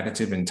or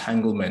negative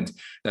entanglement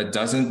that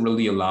doesn't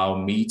really allow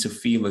me to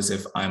feel as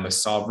if I'm a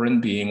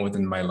sovereign being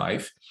within my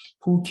life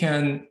who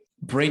can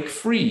break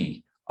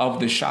free of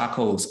the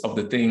shackles of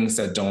the things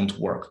that don't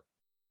work,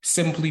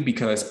 simply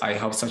because I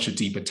have such a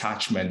deep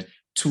attachment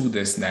to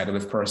this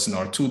negative person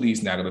or to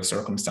these negative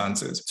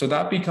circumstances. So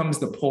that becomes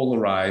the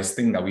polarized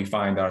thing that we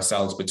find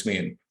ourselves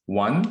between.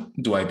 One,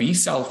 do I be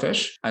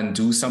selfish and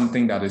do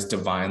something that is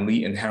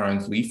divinely,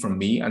 inherently for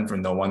me and for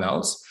no one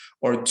else?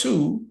 Or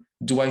two,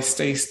 do I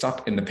stay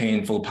stuck in the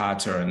painful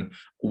pattern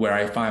where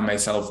I find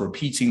myself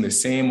repeating the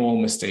same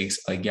old mistakes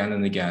again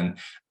and again,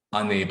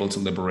 unable to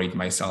liberate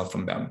myself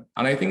from them?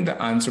 And I think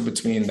the answer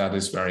between that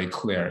is very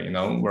clear.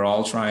 We're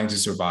all trying to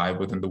survive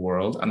within the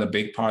world. And a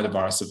big part of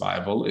our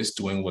survival is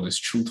doing what is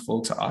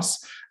truthful to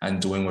us and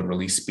doing what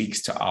really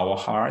speaks to our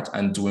heart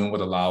and doing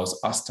what allows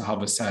us to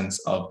have a sense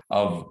of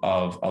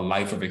a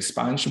life of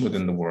expansion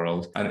within the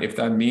world. And if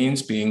that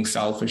means being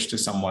selfish to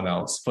someone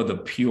else for the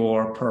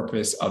pure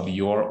purpose of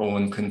your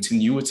own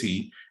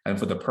continuity and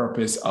for the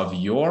purpose of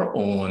your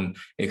own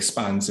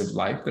expansive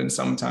life, then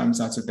sometimes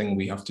that's a thing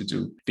we have to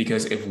do.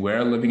 Because if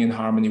we're living in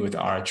harmony with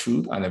our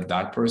truth, and if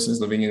that person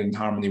is living in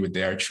harmony with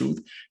their truth,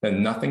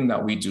 then nothing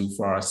that we do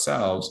for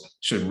ourselves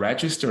should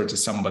register to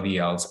somebody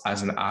else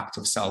as an act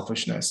of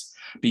selfishness,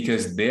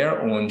 because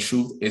their own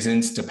truth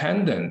isn't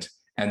dependent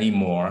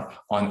anymore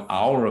on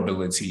our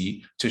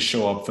ability to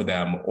show up for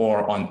them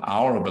or on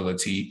our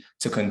ability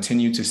to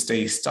continue to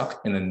stay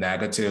stuck in a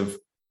negative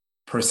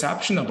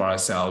perception of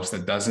ourselves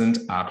that doesn't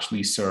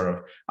actually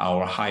serve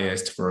our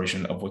highest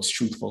version of what's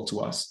truthful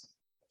to us.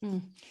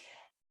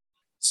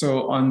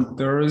 So on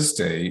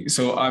Thursday,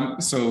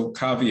 so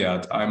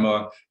caveat, I'm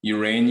a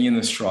Uranian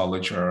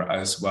astrologer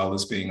as well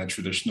as being a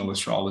traditional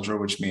astrologer,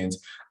 which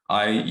means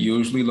I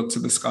usually look to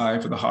the sky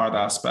for the hard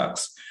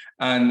aspects.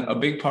 And a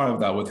big part of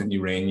that within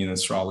Uranian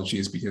astrology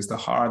is because the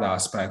hard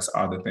aspects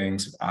are the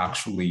things that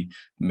actually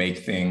make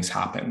things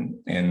happen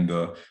in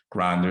the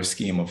grander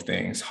scheme of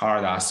things.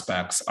 Hard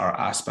aspects are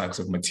aspects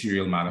of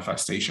material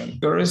manifestation.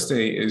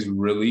 Thursday is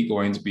really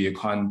going to be a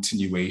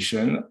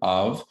continuation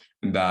of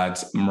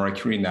that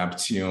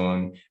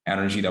Mercury-Neptune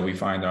energy that we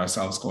find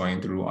ourselves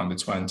going through on the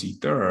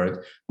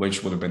 23rd,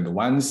 which would have been the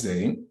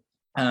Wednesday.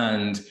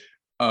 And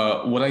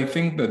what I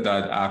think that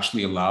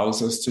actually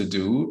allows us to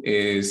do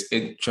is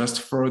it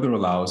just further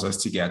allows us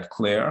to get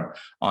clear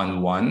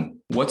on one,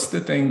 what's the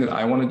thing that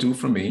I want to do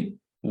for me?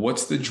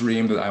 What's the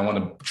dream that I want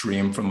to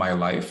dream from my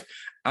life?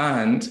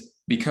 And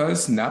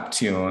because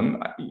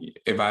Neptune,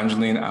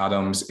 Evangeline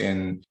Adams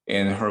in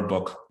her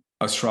book,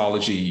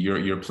 Astrology,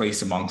 Your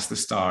Place Amongst the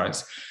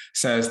Stars,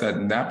 says that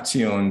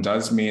Neptune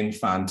does mean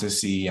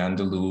fantasy and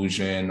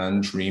delusion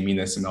and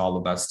dreaminess and all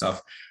of that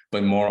stuff.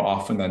 But more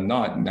often than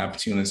not,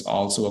 Neptune is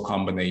also a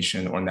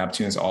combination, or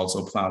Neptune is also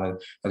a planet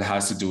that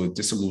has to do with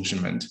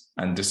disillusionment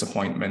and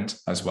disappointment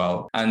as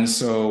well. And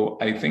so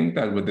I think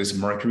that with this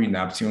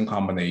Mercury-Neptune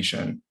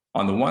combination,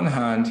 on the one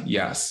hand,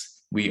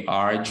 yes, we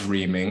are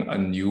dreaming a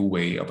new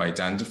way of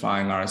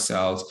identifying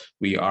ourselves.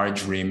 We are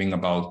dreaming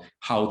about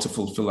how to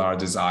fulfill our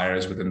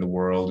desires within the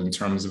world in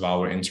terms of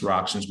our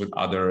interactions with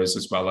others,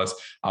 as well as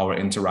our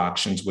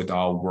interactions with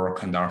our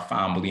work and our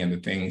family and the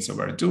things that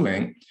we're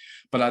doing.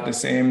 But at the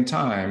same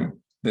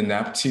time, the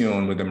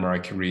Neptune with the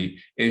Mercury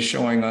is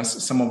showing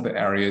us some of the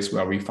areas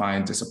where we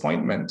find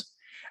disappointment.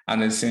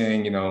 And it's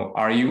saying,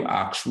 are you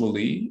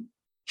actually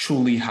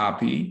truly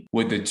happy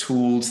with the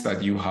tools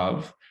that you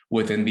have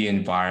within the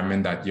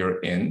environment that you're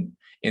in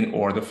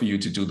order for you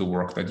to do the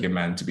work that you're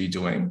meant to be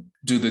doing?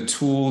 Do the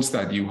tools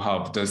that you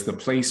have, does the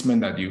placement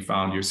that you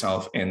found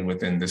yourself in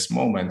within this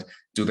moment,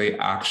 do they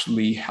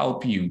actually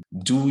help you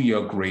do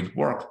your great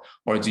work?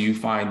 Or do you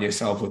find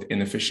yourself with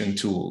inefficient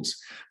tools?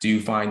 Do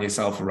you find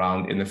yourself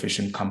around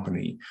inefficient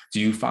company? Do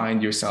you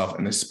find yourself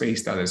in a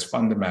space that is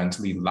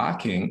fundamentally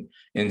lacking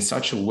in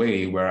such a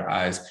way,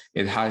 whereas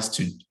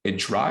it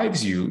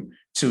drives you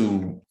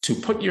to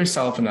put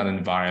yourself in an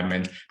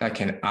environment that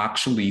can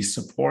actually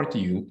support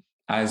you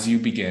as you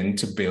begin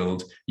to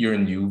build your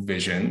new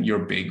vision, your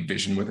big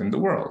vision within the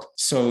world?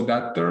 So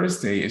that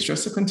Thursday is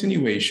just a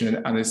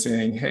continuation, and it's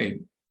saying, hey,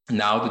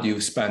 now that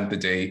you've spent the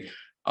day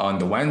on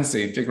the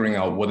Wednesday figuring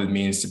out what it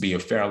means to be a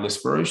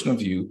fearless version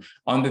of you,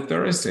 on the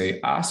Thursday,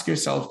 ask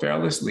yourself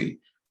fearlessly,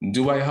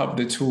 do I have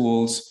the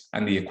tools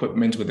and the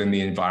equipment within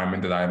the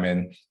environment that I'm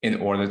in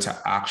order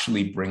to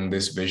actually bring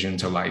this vision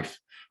to life?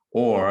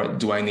 Or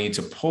do I need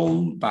to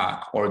pull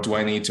back, or do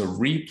I need to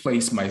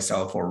replace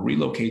myself or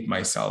relocate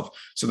myself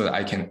so that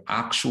I can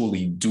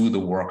actually do the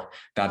work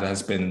that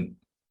has been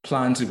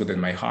planted within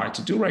my heart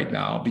to do right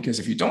now? Because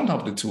if you don't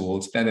have the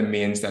tools, then it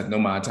means that no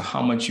matter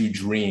how much you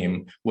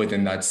dream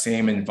within that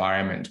same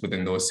environment,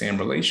 within those same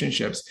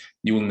relationships,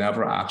 you will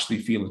never actually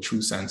feel a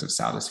true sense of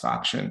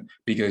satisfaction,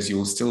 because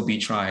you'll still be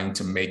trying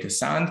to make a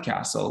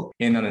sandcastle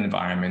in an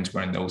environment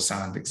where no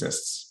sand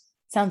exists.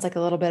 Sounds like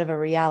a little bit of a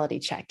reality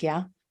check,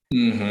 yeah?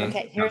 Mm-hmm.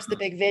 Okay, here's the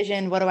big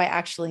vision. What do I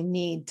actually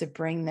need to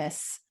bring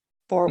this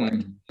forward?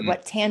 Mm-hmm.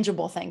 What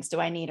tangible things do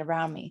I need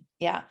around me?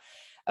 Yeah.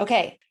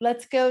 Okay,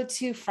 let's go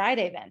to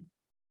Friday then.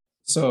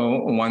 So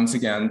once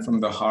again, from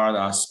the hard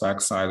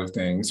aspect side of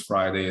things,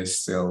 Friday is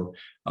still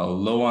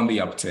low on the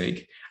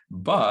uptake.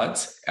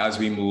 But as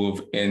we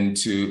move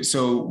into,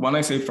 so when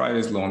I say Friday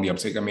is low on the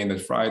uptake, I mean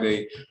that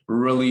Friday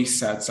really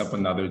sets up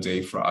another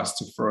day for us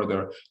to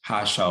further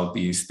hash out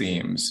these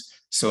themes.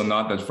 So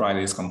not that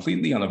Friday is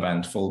completely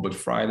uneventful, but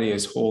Friday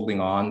is holding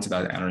on to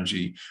that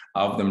energy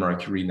of the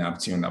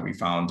Mercury-Neptune that we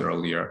found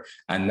earlier.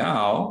 And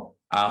now,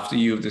 after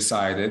you've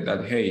decided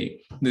that,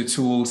 hey, the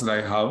tools that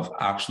I have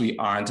actually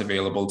aren't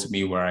available to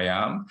me where I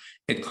am,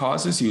 it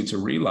causes you to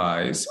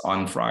realize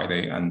on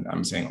Friday, and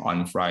I'm saying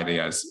on Friday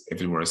as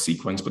if it were a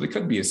sequence, but it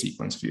could be a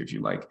sequence for you if you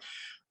like,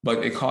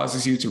 but it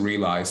causes you to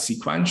realize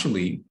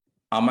sequentially,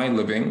 am I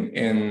living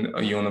in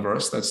a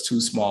universe that's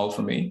too small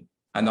for me?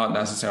 And not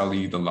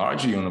necessarily the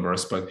larger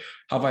universe, but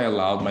have I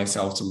allowed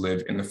myself to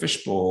live in the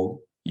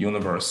fishbowl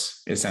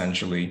universe,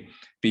 essentially,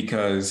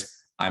 because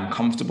I'm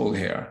comfortable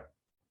here?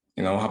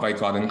 Have I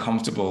gotten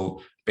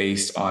comfortable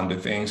based on the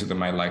things within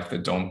my life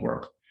that don't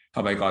work?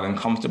 Have I gotten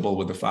comfortable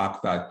with the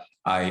fact that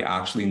I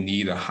actually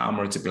need a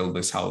hammer to build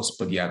this house,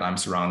 but yet I'm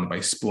surrounded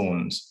by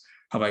spoons?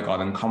 Have I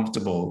gotten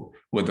comfortable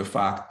with the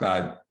fact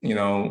that,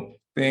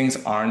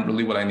 things aren't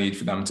really what I need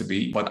for them to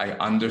be, but I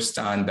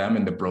understand them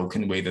in the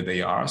broken way that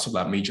they are, so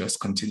let me just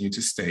continue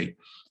to stay?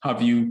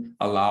 Have you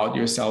allowed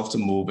yourself to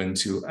move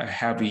into a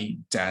heavy,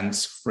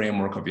 dense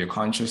framework of your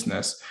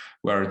consciousness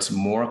where it's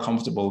more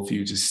comfortable for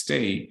you to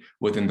stay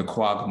within the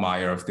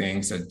quagmire of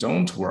things that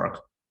don't work,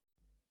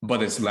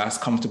 but it's less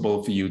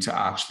comfortable for you to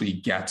actually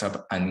get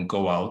up and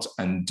go out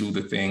and do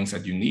the things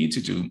that you need to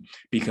do,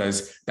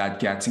 because that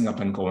getting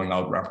up and going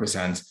out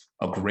represents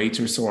a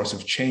greater source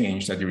of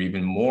change that you're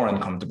even more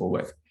uncomfortable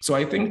with? So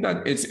I think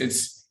that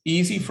it's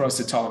easy for us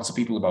to talk to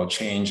people about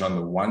change on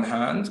the one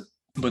hand,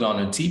 but on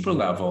a deeper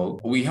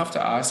level, we have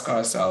to ask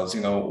ourselves,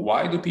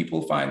 why do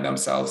people find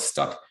themselves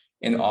stuck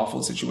in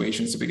awful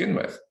situations to begin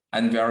with?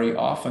 And very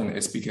often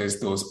it's because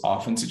those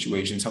often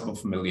situations have a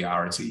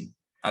familiarity.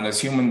 And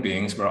as human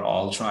beings, we're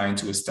all trying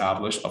to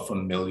establish a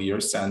familiar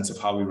sense of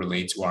how we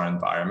relate to our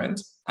environment.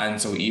 And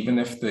so even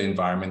if the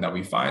environment that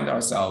we find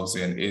ourselves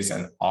in is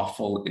an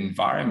awful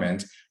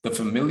environment, the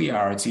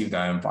familiarity of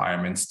that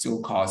environment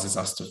still causes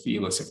us to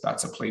feel as if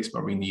that's a place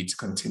where we need to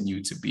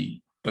continue to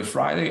be. But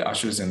Friday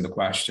ushers in the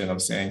question of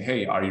saying,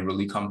 hey, are you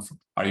really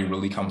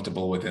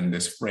comfortable within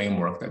this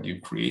framework that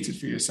you've created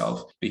for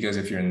yourself? Because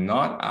if you're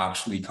not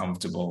actually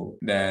comfortable,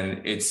 then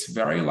it's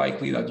very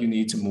likely that you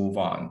need to move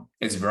on.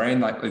 It's very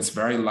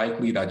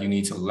likely that you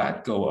need to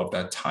let go of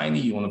that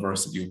tiny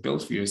universe that you've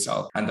built for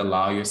yourself and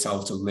allow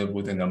yourself to live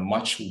within a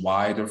much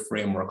wider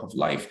framework of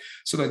life,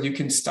 so that you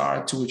can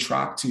start to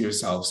attract to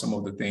yourself some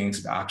of the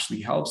things that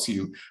actually helps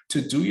you to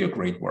do your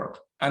great work.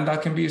 And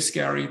that can be a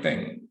scary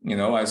thing,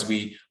 as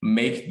we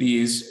make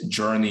these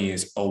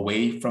journeys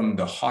away from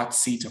the hot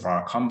seat of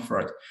our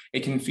comfort.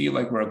 It can feel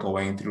like we're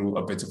going through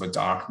a bit of a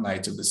dark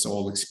night of the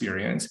soul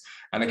experience.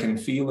 And it can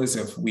feel as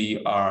if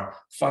we are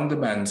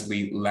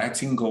fundamentally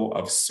letting go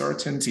of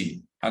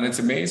certainty. And it's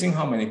amazing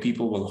how many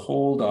people will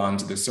hold on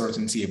to the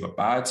certainty of a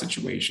bad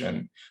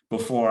situation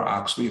before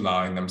actually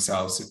allowing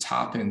themselves to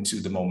tap into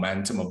the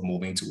momentum of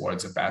moving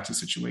towards a better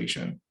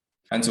situation.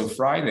 And so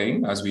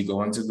Friday, as we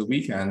go into the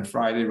weekend,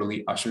 Friday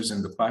really ushers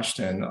in the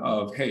question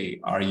of, hey,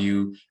 are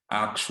you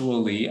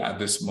actually at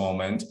this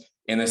moment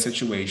in a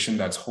situation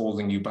that's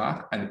holding you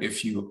back? And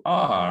if you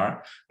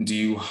are, do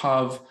you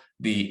have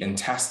the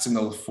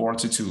intestinal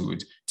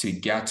fortitude to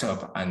get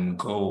up and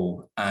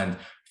go and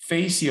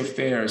face your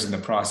fears in the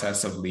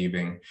process of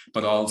leaving,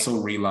 but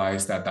also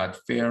realize that that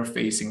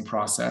fear-facing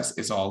process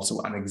is also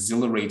an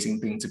exhilarating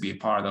thing to be a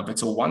part of.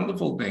 It's a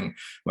wonderful thing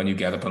when you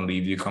get up and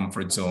leave your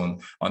comfort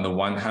zone. On the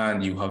one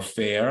hand, you have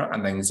fear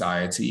and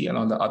anxiety, and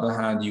on the other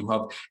hand, you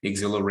have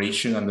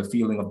exhilaration and the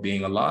feeling of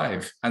being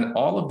alive. And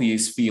all of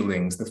these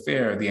feelings, the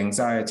fear, the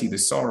anxiety, the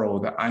sorrow,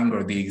 the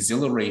anger, the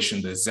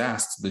exhilaration, the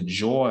zest, the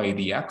joy,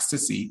 the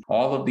ecstasy,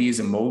 all of these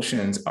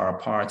emotions are a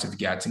part of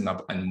getting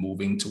up and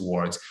moving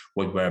towards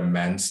what we're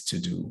meant to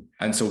do.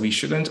 And so we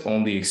shouldn't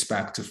only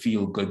expect to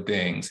feel good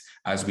things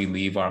as we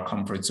leave our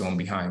comfort zone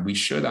behind. We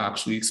should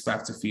actually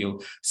expect to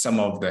feel some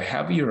of the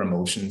heavier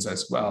emotions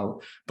as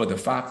well. But the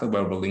fact that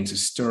we're willing to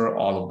stir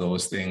all of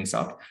those things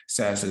up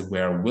says that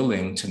we're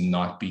willing to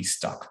not be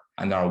stuck.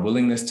 And our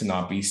willingness to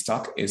not be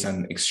stuck is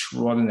an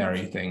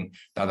extraordinary thing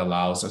that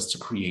allows us to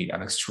create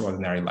an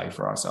extraordinary life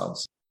for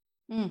ourselves.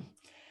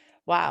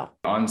 Wow.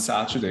 On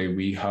Saturday,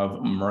 we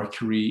have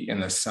Mercury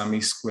in a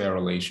semi-square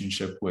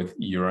relationship with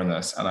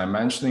Uranus. And I'm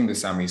mentioning the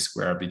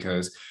semi-square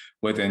because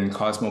within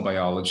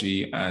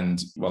cosmobiology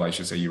and, well, I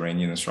should say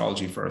Uranian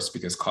astrology first,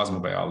 because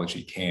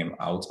cosmobiology came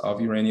out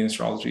of Uranian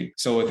astrology.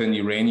 So within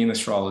Uranian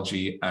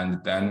astrology and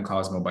then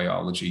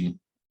cosmobiology,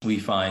 we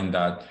find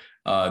that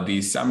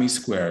these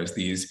semi-squares,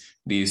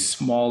 these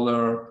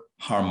smaller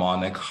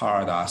harmonic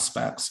hard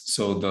aspects,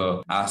 so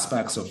the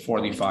aspects of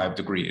 45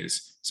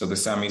 degrees, so the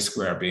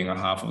semi-square being a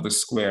half of the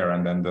square,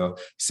 and then the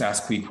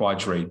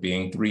sesquiquadrate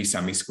being 3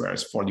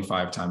 semi-squares,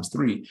 45 times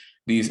 3.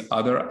 These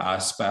other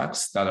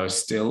aspects that are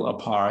still a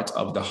part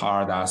of the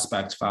hard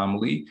aspect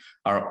family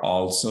are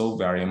also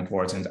very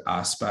important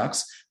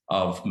aspects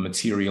of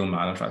material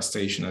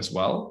manifestation as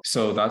well.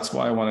 So that's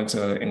why I wanted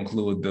to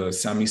include the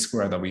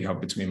semi-square that we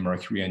have between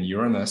Mercury and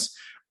Uranus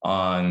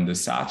on the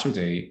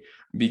Saturday,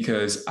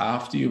 because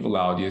after you've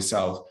allowed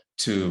yourself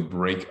to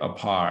break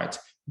apart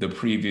the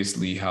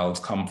previously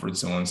held comfort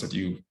zones that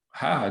you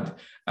had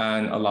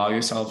and allow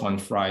yourself on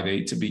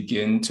Friday to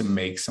begin to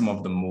make some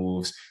of the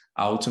moves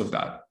out of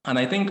that. And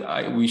I think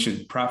we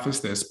should preface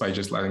this by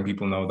just letting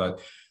people know that,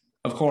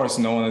 of course,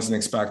 no one is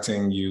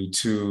expecting you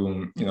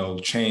to,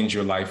 change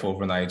your life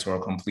overnight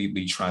or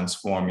completely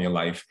transform your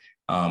life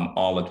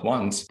all at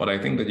once. But I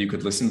think that you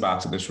could listen back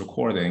to this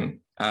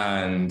recording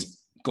and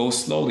go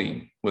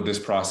slowly with this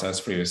process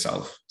for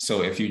yourself.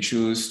 So if you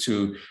choose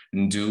to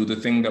do the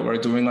thing that we're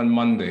doing on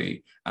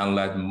Monday and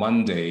let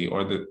Monday,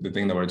 or the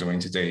thing that we're doing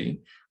today,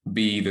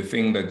 be the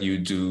thing that you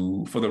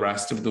do for the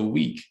rest of the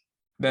week,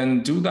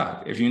 then do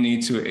that. If you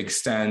need to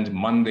extend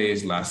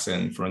Monday's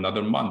lesson for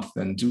another month,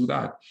 then do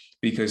that,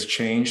 because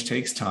change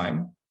takes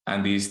time.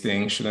 And these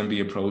things shouldn't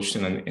be approached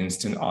in an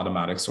instant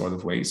automatic sort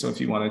of way. So if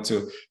you wanted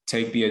to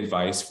take the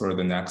advice for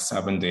the next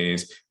 7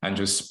 days and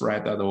just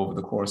spread that over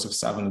the course of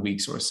 7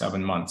 weeks or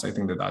 7 months, I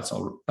think that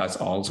that's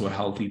also a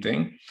healthy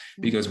thing.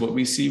 Because what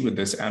we see with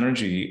this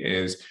energy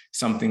is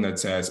something that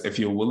says, if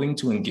you're willing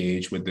to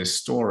engage with this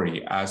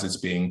story as it's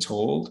being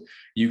told,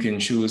 you can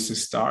choose to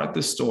start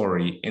the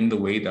story in the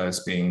way that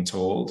it's being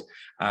told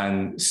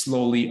and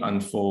slowly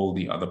unfold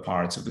the other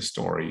parts of the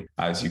story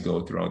as you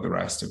go throughout the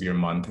rest of your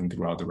month and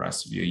throughout the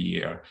rest of your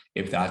year,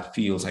 if that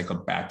feels like a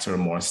better,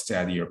 more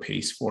steadier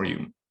pace for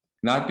you.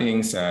 That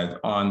being said,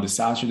 on the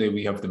Saturday,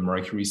 we have the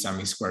Mercury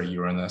semi-square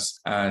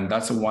Uranus, and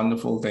that's a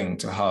wonderful thing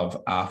to have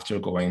after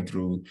going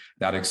through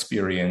that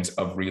experience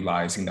of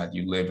realizing that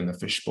you live in a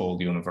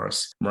fishbowl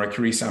universe.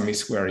 Mercury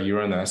semi-square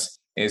Uranus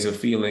is a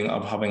feeling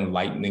of having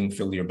lightning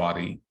fill your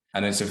body.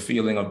 And it's a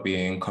feeling of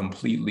being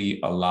completely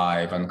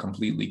alive and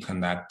completely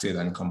connected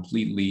and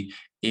completely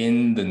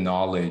in the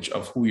knowledge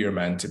of who you're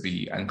meant to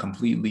be and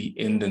completely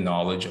in the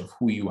knowledge of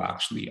who you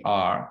actually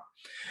are.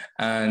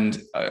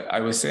 And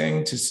I was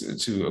saying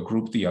to a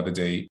group the other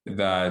day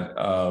that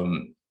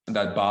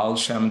that Baal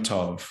Shem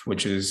Tov,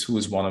 who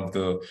is one of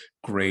the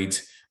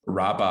great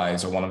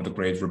rabbis or one of the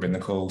great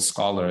rabbinical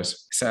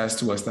scholars, says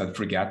to us that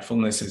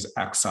forgetfulness is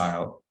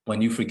exile.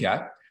 When you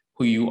forget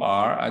who you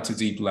are at a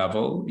deep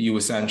level, you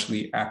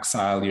essentially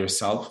exile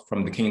yourself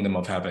from the kingdom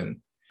of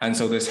heaven. And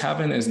so this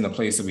heaven isn't a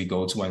place that we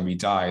go to when we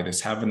die.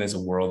 This heaven is a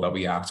world that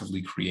we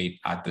actively create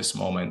at this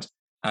moment.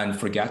 And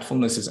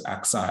forgetfulness is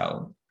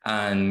exile.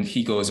 And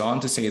he goes on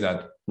to say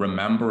that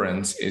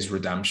remembrance is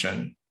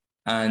redemption.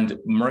 And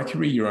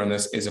Mercury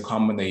Uranus is a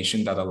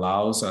combination that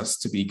allows us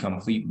to be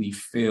completely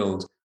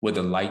filled with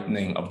the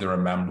lightning of the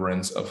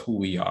remembrance of who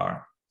we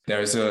are.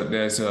 There's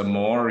a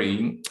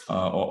Maori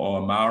or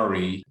a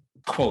Maori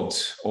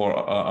quote or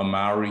a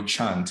Maori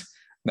chant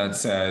that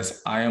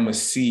says, "I am a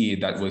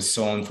seed that was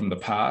sown from the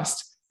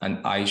past, and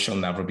I shall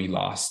never be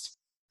lost."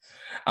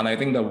 And I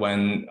think that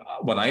when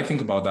I think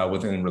about that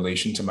within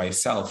relation to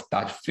myself,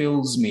 that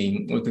fills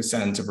me with a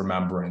sense of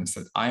remembrance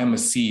that I am a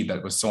seed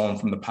that was sown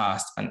from the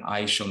past and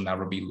I shall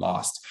never be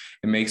lost.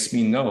 It makes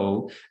me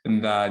know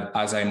that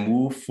as I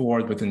move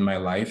forward within my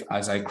life,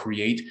 as I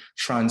create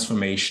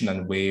transformation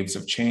and waves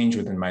of change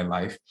within my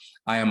life,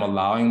 I am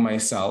allowing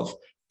myself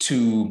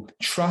to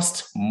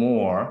trust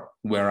more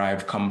where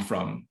I've come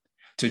from,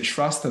 to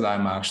trust that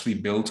I'm actually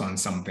built on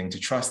something, to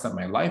trust that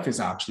my life is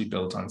actually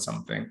built on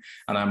something.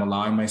 And I'm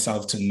allowing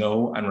myself to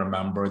know and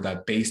remember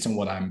that based on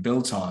what I'm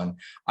built on,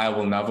 I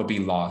will never be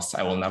lost.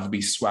 I will never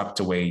be swept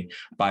away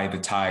by the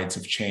tides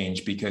of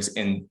change, because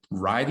in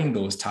riding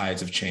those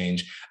tides of change,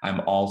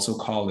 I'm also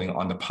calling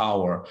on the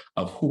power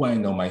of who I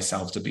know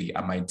myself to be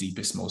at my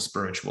deepest, most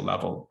spiritual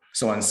level.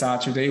 So on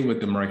Saturday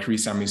with the Mercury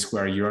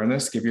semi-square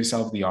Uranus, give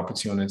yourself the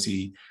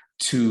opportunity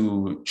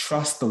to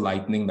trust the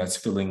lightning that's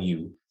filling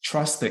you.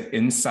 Trust the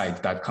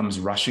insight that comes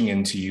rushing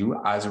into you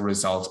as a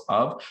result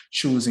of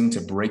choosing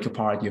to break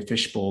apart your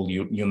fishbowl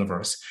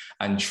universe,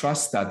 and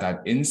trust that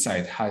that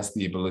insight has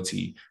the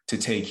ability to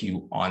take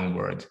you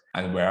onward.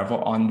 And wherever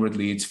onward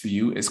leads for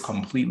you is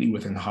completely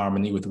within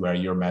harmony with where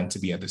you're meant to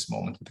be at this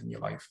moment within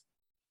your life.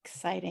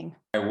 Exciting.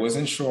 I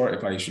wasn't sure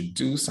if I should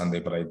do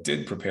Sunday, but I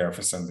did prepare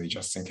for Sunday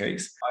just in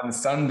case. On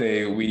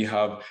Sunday, we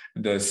have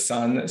the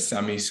Sun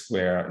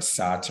semi-square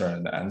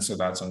Saturn. And so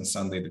that's on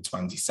Sunday, the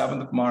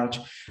 27th of March.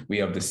 We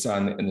have the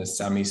Sun in a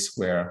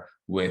semi-square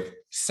with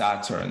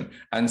Saturn.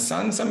 And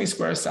Sun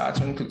semi-square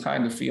Saturn could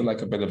kind of feel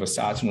like a bit of a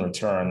Saturn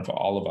return for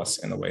all of us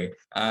in a way.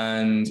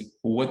 And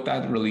what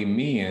that really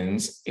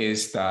means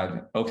is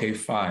that, okay,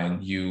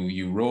 fine,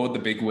 you rode the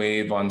big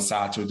wave on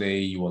Saturday,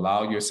 you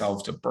allowed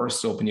yourself to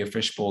burst open your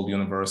fishbowl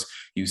universe,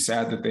 you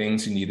said the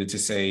things you needed to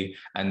say,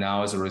 and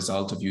now as a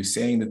result of you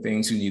saying the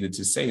things you needed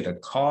to say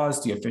that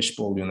caused your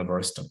fishbowl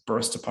universe to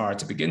burst apart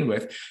to begin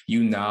with,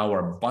 you now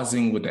are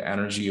buzzing with the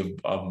energy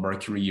of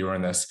Mercury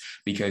Uranus,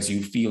 because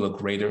you feel a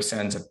greater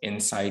sense of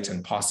insight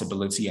and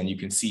possibility, and you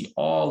can see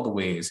all the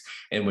ways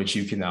in which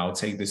you can now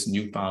take this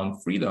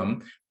newfound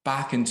freedom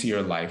back into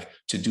your life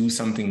to do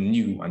something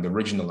new and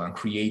original and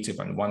creative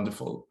and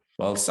wonderful.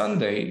 Well,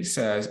 Sunday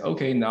says,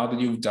 okay, now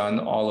that you've done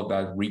all of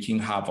that wreaking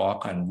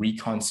havoc and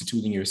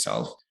reconstituting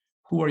yourself,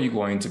 who are you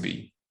going to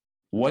be?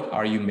 What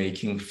are you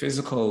making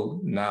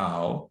physical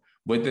now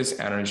with this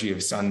energy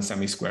of Sun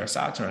semi-square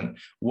Saturn?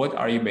 What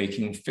are you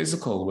making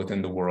physical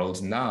within the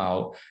world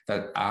now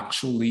that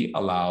actually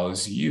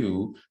allows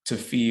you to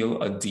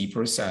feel a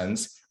deeper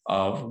sense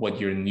of what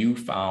your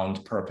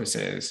newfound purpose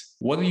is.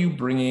 What are you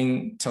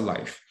bringing to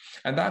life?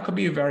 And that could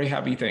be a very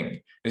heavy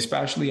thing,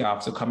 especially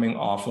after coming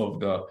off of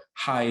the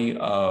high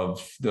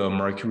of the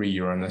Mercury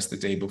Uranus the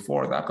day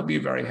before. That could be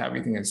a very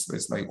heavy thing.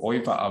 It's like,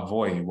 oy va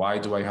avoy, why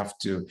do I have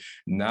to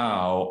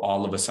now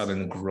all of a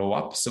sudden grow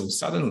up so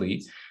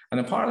suddenly? And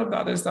a part of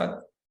that is that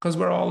because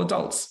we're all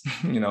adults,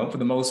 for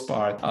the most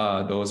part,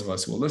 those of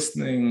us who are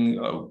listening,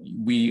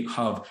 we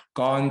have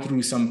gone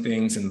through some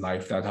things in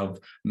life that have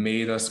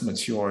made us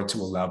mature to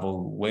a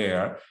level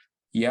where,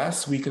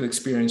 yes, we could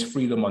experience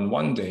freedom on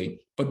one day,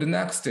 but the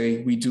next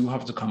day we do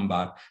have to come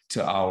back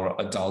to our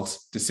adult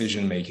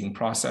decision-making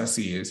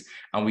processes.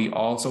 And we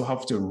also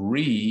have to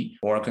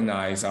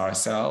reorganize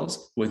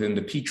ourselves within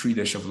the petri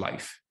dish of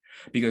life.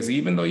 Because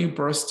even though you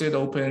bursted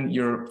open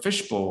your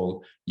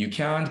fishbowl, you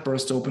can't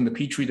burst open the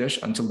petri dish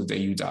until the day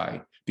you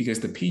die, because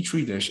the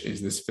petri dish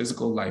is this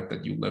physical life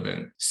that you live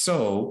in.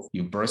 So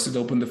you bursted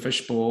open the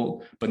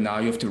fishbowl, but now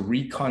you have to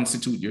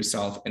reconstitute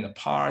yourself in a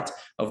part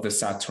of the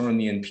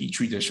Saturnian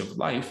petri dish of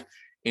life,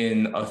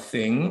 in a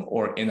thing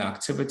or in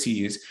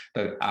activities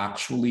that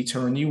actually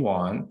turn you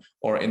on,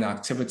 or in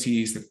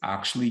activities that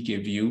actually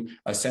give you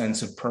a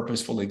sense of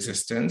purposeful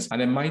existence.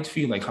 And it might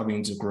feel like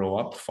having to grow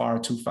up far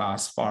too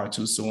fast, far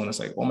too soon. It's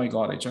like, oh my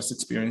God, I just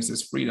experienced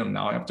this freedom.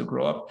 Now I have to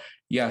grow up.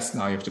 Yes,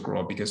 now you have to grow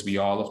up, because we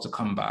all have to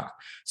come back.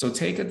 So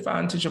take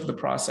advantage of the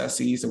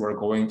processes that we're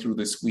going through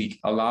this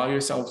week. Allow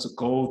yourself to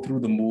go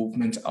through the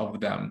movement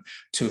of them,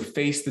 to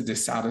face the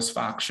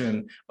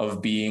dissatisfaction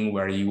of being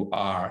where you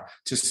are,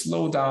 to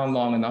slow down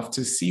long enough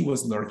to see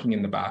what's lurking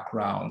in the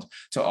background,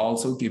 to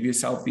also give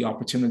yourself the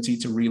opportunity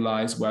to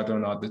realize whether or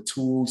not the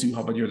tools you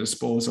have at your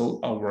disposal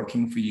are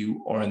working for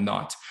you or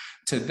not.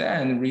 To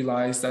then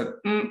realize that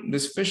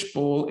this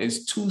fishbowl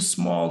is too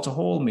small to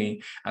hold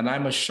me, and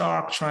I'm a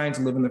shark trying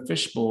to live in the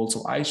fishbowl,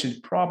 so I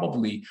should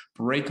probably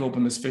break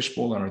open this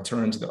fishbowl and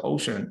return to the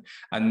ocean.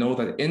 And know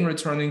that in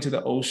returning to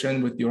the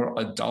ocean with your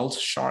adult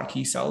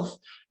sharky self,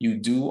 you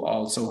do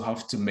also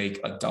have to make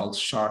adult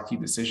sharky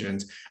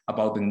decisions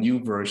about the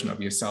new version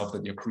of yourself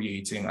that you're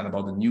creating, and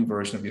about the new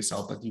version of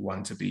yourself that you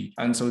want to be.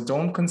 And so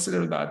don't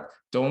consider that.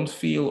 Don't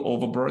feel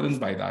overburdened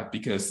by that,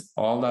 because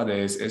all that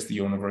is the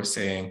universe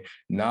saying,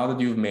 now that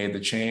you've made the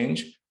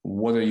change,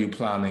 what are you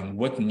planning?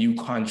 What new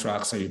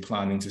contracts are you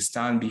planning to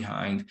stand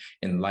behind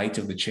in light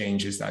of the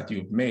changes that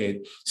you've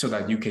made, so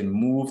that you can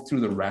move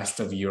through the rest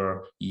of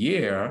your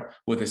year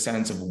with a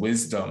sense of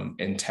wisdom,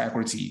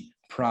 integrity,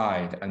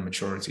 pride, and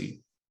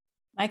maturity?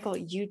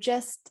 Mychal, you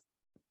just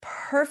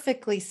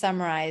perfectly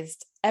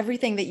summarized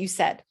everything that you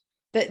said.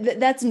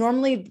 That's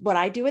normally what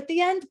I do at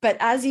the end, but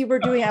as you were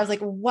doing, I was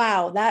like,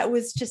 wow, that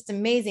was just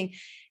amazing.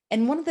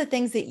 And one of the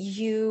things that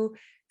you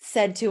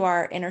said to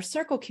our inner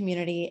circle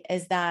community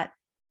is that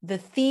the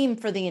theme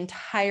for the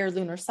entire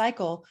lunar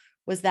cycle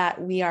was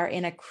that we are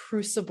in a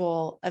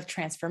crucible of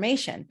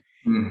transformation.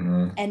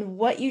 Mm-hmm. And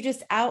what you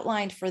just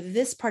outlined for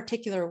this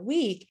particular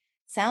week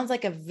sounds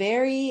like a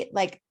very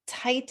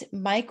tight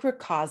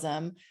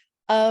microcosm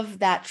of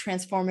that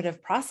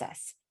transformative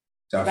process.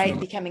 Definitely.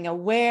 Right? Becoming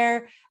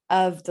aware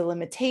of the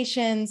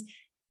limitations,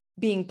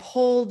 being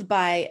pulled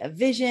by a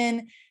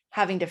vision,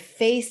 having to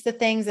face the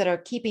things that are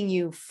keeping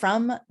you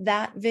from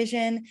that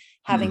vision,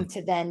 having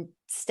to then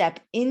step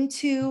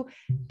into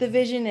the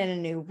vision in a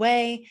new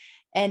way.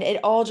 And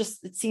it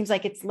seems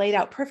like it's laid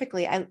out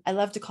perfectly. I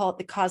love to call it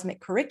the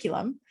cosmic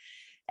curriculum.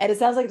 And it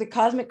sounds like the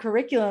cosmic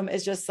curriculum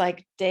is just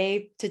like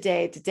day to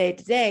day to day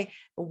to day,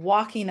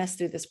 walking us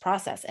through this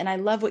process. And I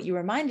love what you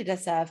reminded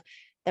us of,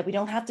 that we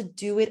don't have to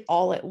do it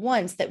all at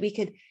once, that we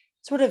could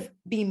sort of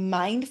be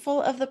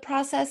mindful of the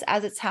process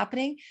as it's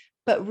happening,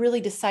 but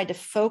really decide to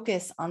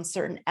focus on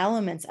certain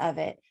elements of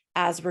it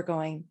as we're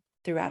going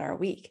throughout our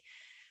week.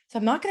 So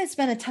I'm not going to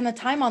spend a ton of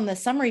time on the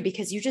summary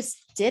because you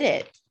just did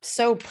it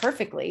so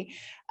perfectly,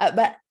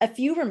 but a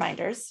few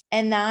reminders,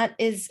 and that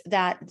is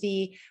that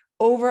the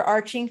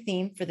overarching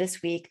theme for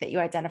this week that you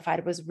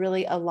identified was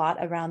really a lot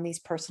around these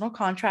personal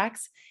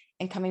contracts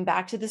and coming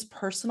back to this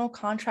personal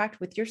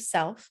contract with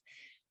yourself.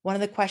 One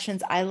of the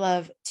questions I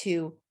love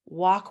to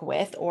walk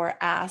with or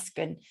ask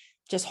and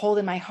just hold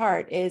in my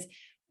heart is,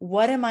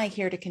 what am I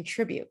here to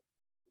contribute?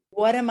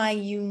 What am I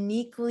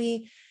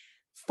uniquely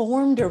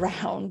formed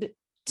around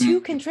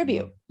to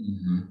contribute?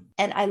 Mm-hmm.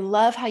 And I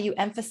love how you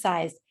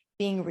emphasized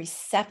being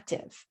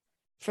receptive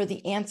for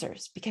the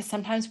answers, because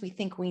sometimes we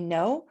think we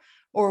know,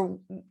 or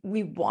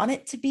we want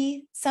it to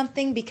be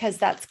something because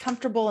that's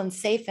comfortable and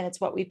safe and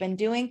it's what we've been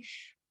doing,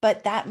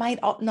 but that might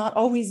not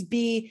always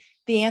be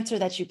the answer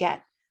that you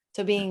get.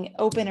 So being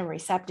open and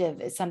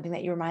receptive is something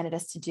that you reminded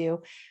us to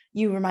do.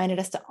 You reminded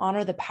us to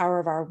honor the power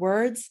of our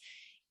words.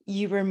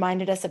 You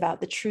reminded us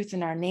about the truth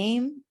in our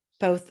name,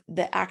 both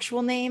the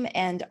actual name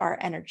and our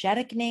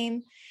energetic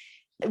name.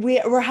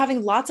 We're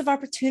having lots of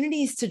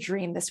opportunities to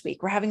dream this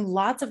week. We're having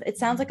it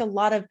sounds like a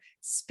lot of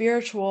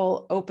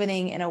spiritual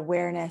opening and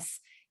awareness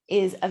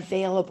is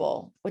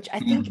available, which I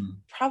think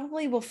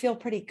probably will feel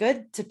pretty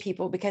good to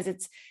people, because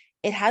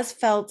it has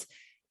felt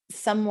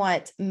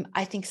somewhat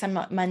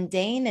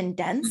mundane and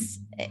dense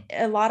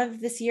a lot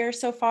of this year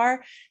so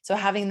far. So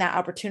having that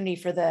opportunity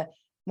for the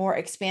more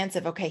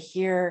expansive, okay,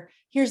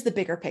 here's the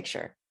bigger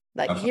picture.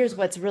 Like, here's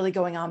what's really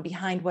going on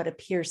behind what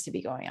appears to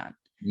be going on.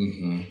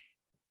 Mm-hmm.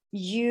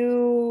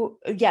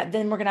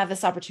 Then we're going to have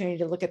this opportunity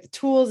to look at the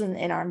tools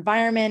in our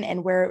environment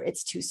and where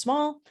it's too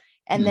small,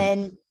 and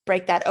then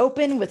break that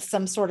open with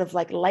some sort of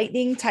like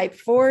lightning type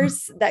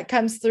force that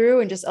comes through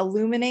and just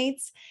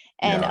illuminates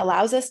and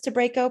allows us to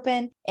break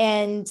open.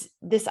 And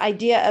this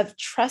idea of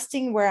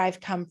trusting where I've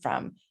come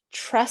from,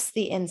 trust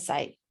the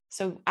insight.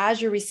 So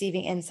as you're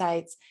receiving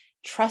insights,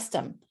 trust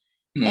them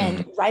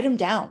and write them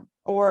down,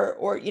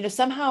 or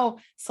somehow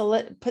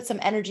put some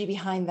energy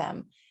behind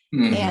them,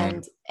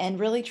 and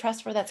really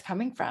trust where that's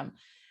coming from.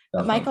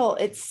 Mychal,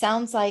 it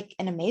sounds like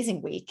an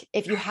amazing week.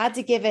 If you had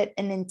to give it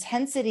an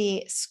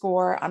intensity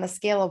score on a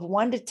scale of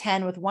 1 to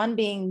 10, with 1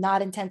 being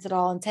not intense at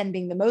all and 10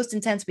 being the most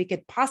intense we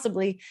could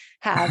possibly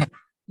have,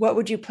 what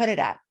would you put it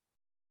at?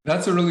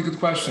 That's a really good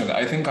question.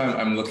 I think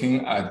I'm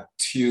looking at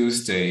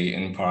Tuesday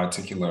in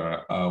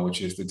particular,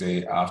 which is the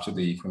day after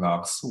the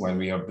equinox, when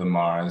we have the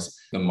Mars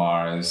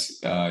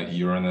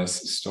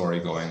Uranus story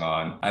going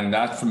on. And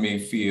that for me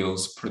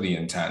feels pretty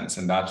intense.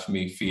 And that for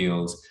me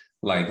feels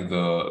like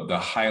the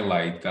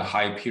highlight, the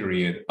high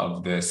period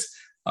of this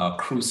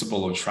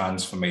crucible of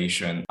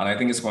transformation. And I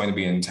think it's going to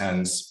be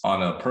intense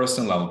on a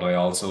personal level, but I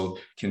also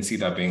can see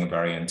that being a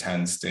very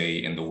intense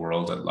day in the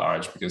world at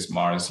large, because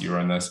Mars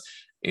Uranus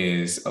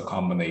is a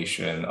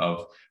combination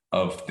of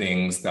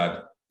things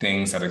that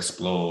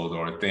explode,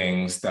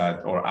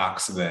 or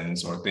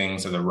accidents, or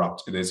things that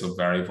erupt. It is a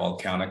very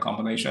volcanic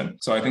combination.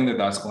 So I think that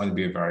that's going to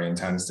be a very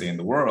intense day in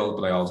the world,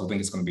 but I also think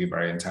it's going to be a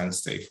very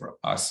intense day for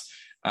us.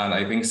 And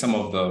I think some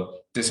of the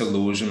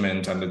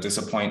disillusionment and the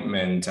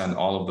disappointment and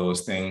all of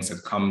those things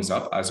that comes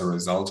up as a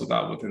result of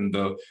that within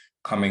the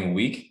coming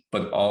week,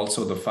 but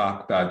also the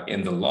fact that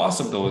in the loss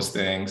of those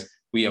things,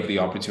 we have the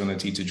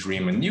opportunity to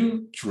dream a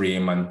new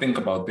dream and think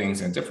about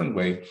things in a different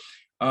way.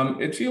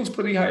 It feels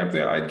pretty high up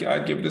there.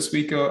 I'd give this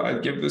week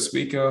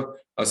a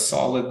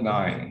solid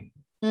 9.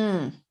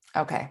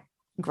 Okay,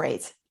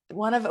 great.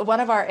 One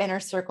of our inner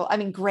circle. I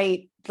mean,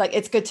 great. Like,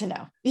 it's good to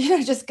know.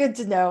 Just good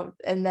to know,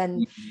 and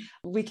then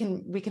we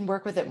can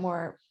work with it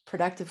more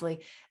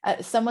productively.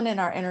 Someone in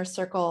our inner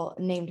circle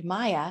named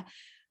Maya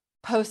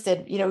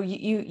posted.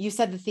 You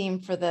said the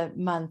theme for the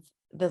month,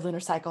 the lunar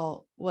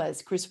cycle,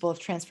 was Crucible of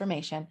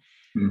Transformation.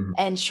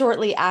 And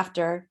shortly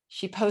after,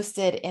 she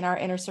posted in our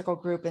inner circle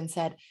group and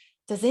said,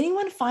 does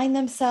anyone find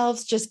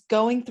themselves just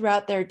going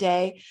throughout their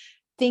day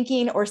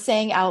thinking or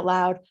saying out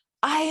loud,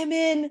 I am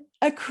in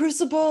a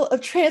crucible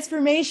of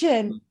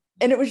transformation?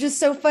 And it was just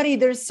so funny.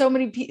 There's so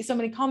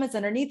many comments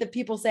underneath of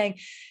people saying,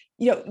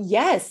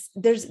 yes,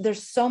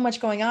 there's so much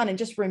going on. And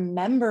just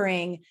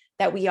remembering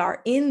that we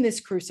are in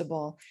this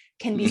crucible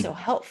can be so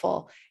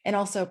helpful, and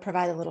also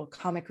provide a little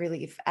comic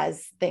relief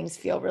as things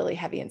feel really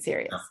heavy and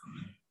serious.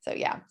 So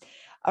yeah.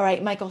 All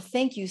right, Mychal,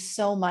 thank you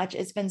so much.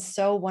 It's been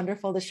so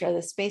wonderful to share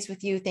this space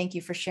with you. Thank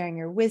you for sharing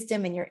your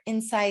wisdom and your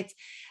insights.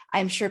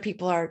 I'm sure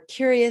people are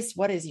curious,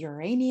 what is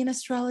Uranian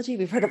astrology?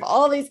 We've heard of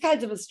all these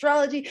kinds of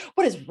astrology.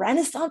 What is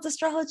Renaissance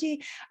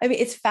astrology? I mean,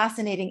 it's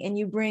fascinating. And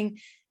you bring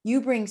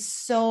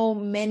so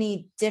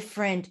many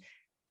different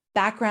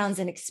backgrounds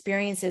and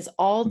experiences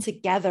all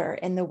together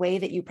in the way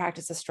that you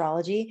practice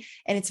astrology.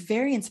 And it's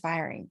very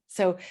inspiring.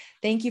 So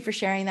thank you for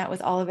sharing that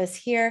with all of us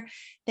here.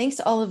 Thanks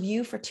to all of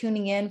you for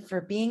tuning in, for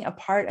being a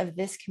part of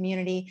this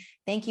community.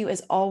 Thank you,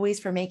 as always,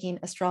 for making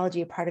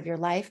astrology a part of your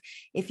life.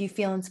 If you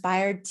feel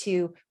inspired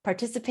to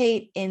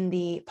participate in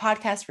the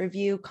podcast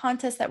review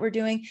contest that we're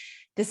doing,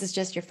 this is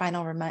just your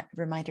final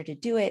reminder to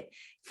do it.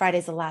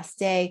 Friday's the last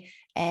day,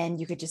 and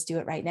you could just do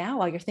it right now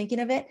while you're thinking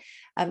of it.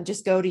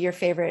 Just go to your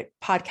favorite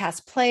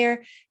podcast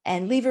player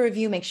and leave a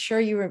review. Make sure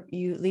you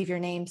leave your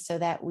name so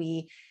that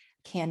we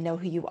can know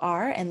who you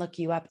are and look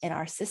you up in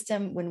our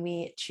system when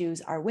we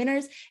choose our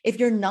winners. If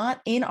you're not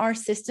in our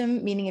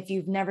system, meaning if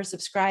you've never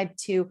subscribed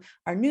to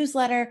our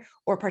newsletter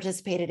or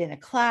participated in a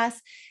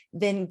class,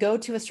 then go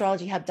to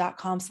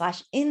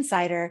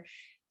astrologyhub.com/insider.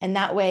 And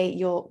that way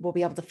we'll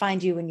be able to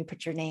find you when you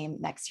put your name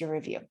next to your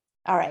review.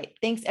 All right.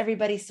 Thanks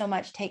everybody so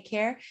much. Take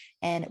care,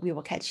 and we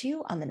will catch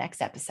you on the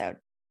next episode.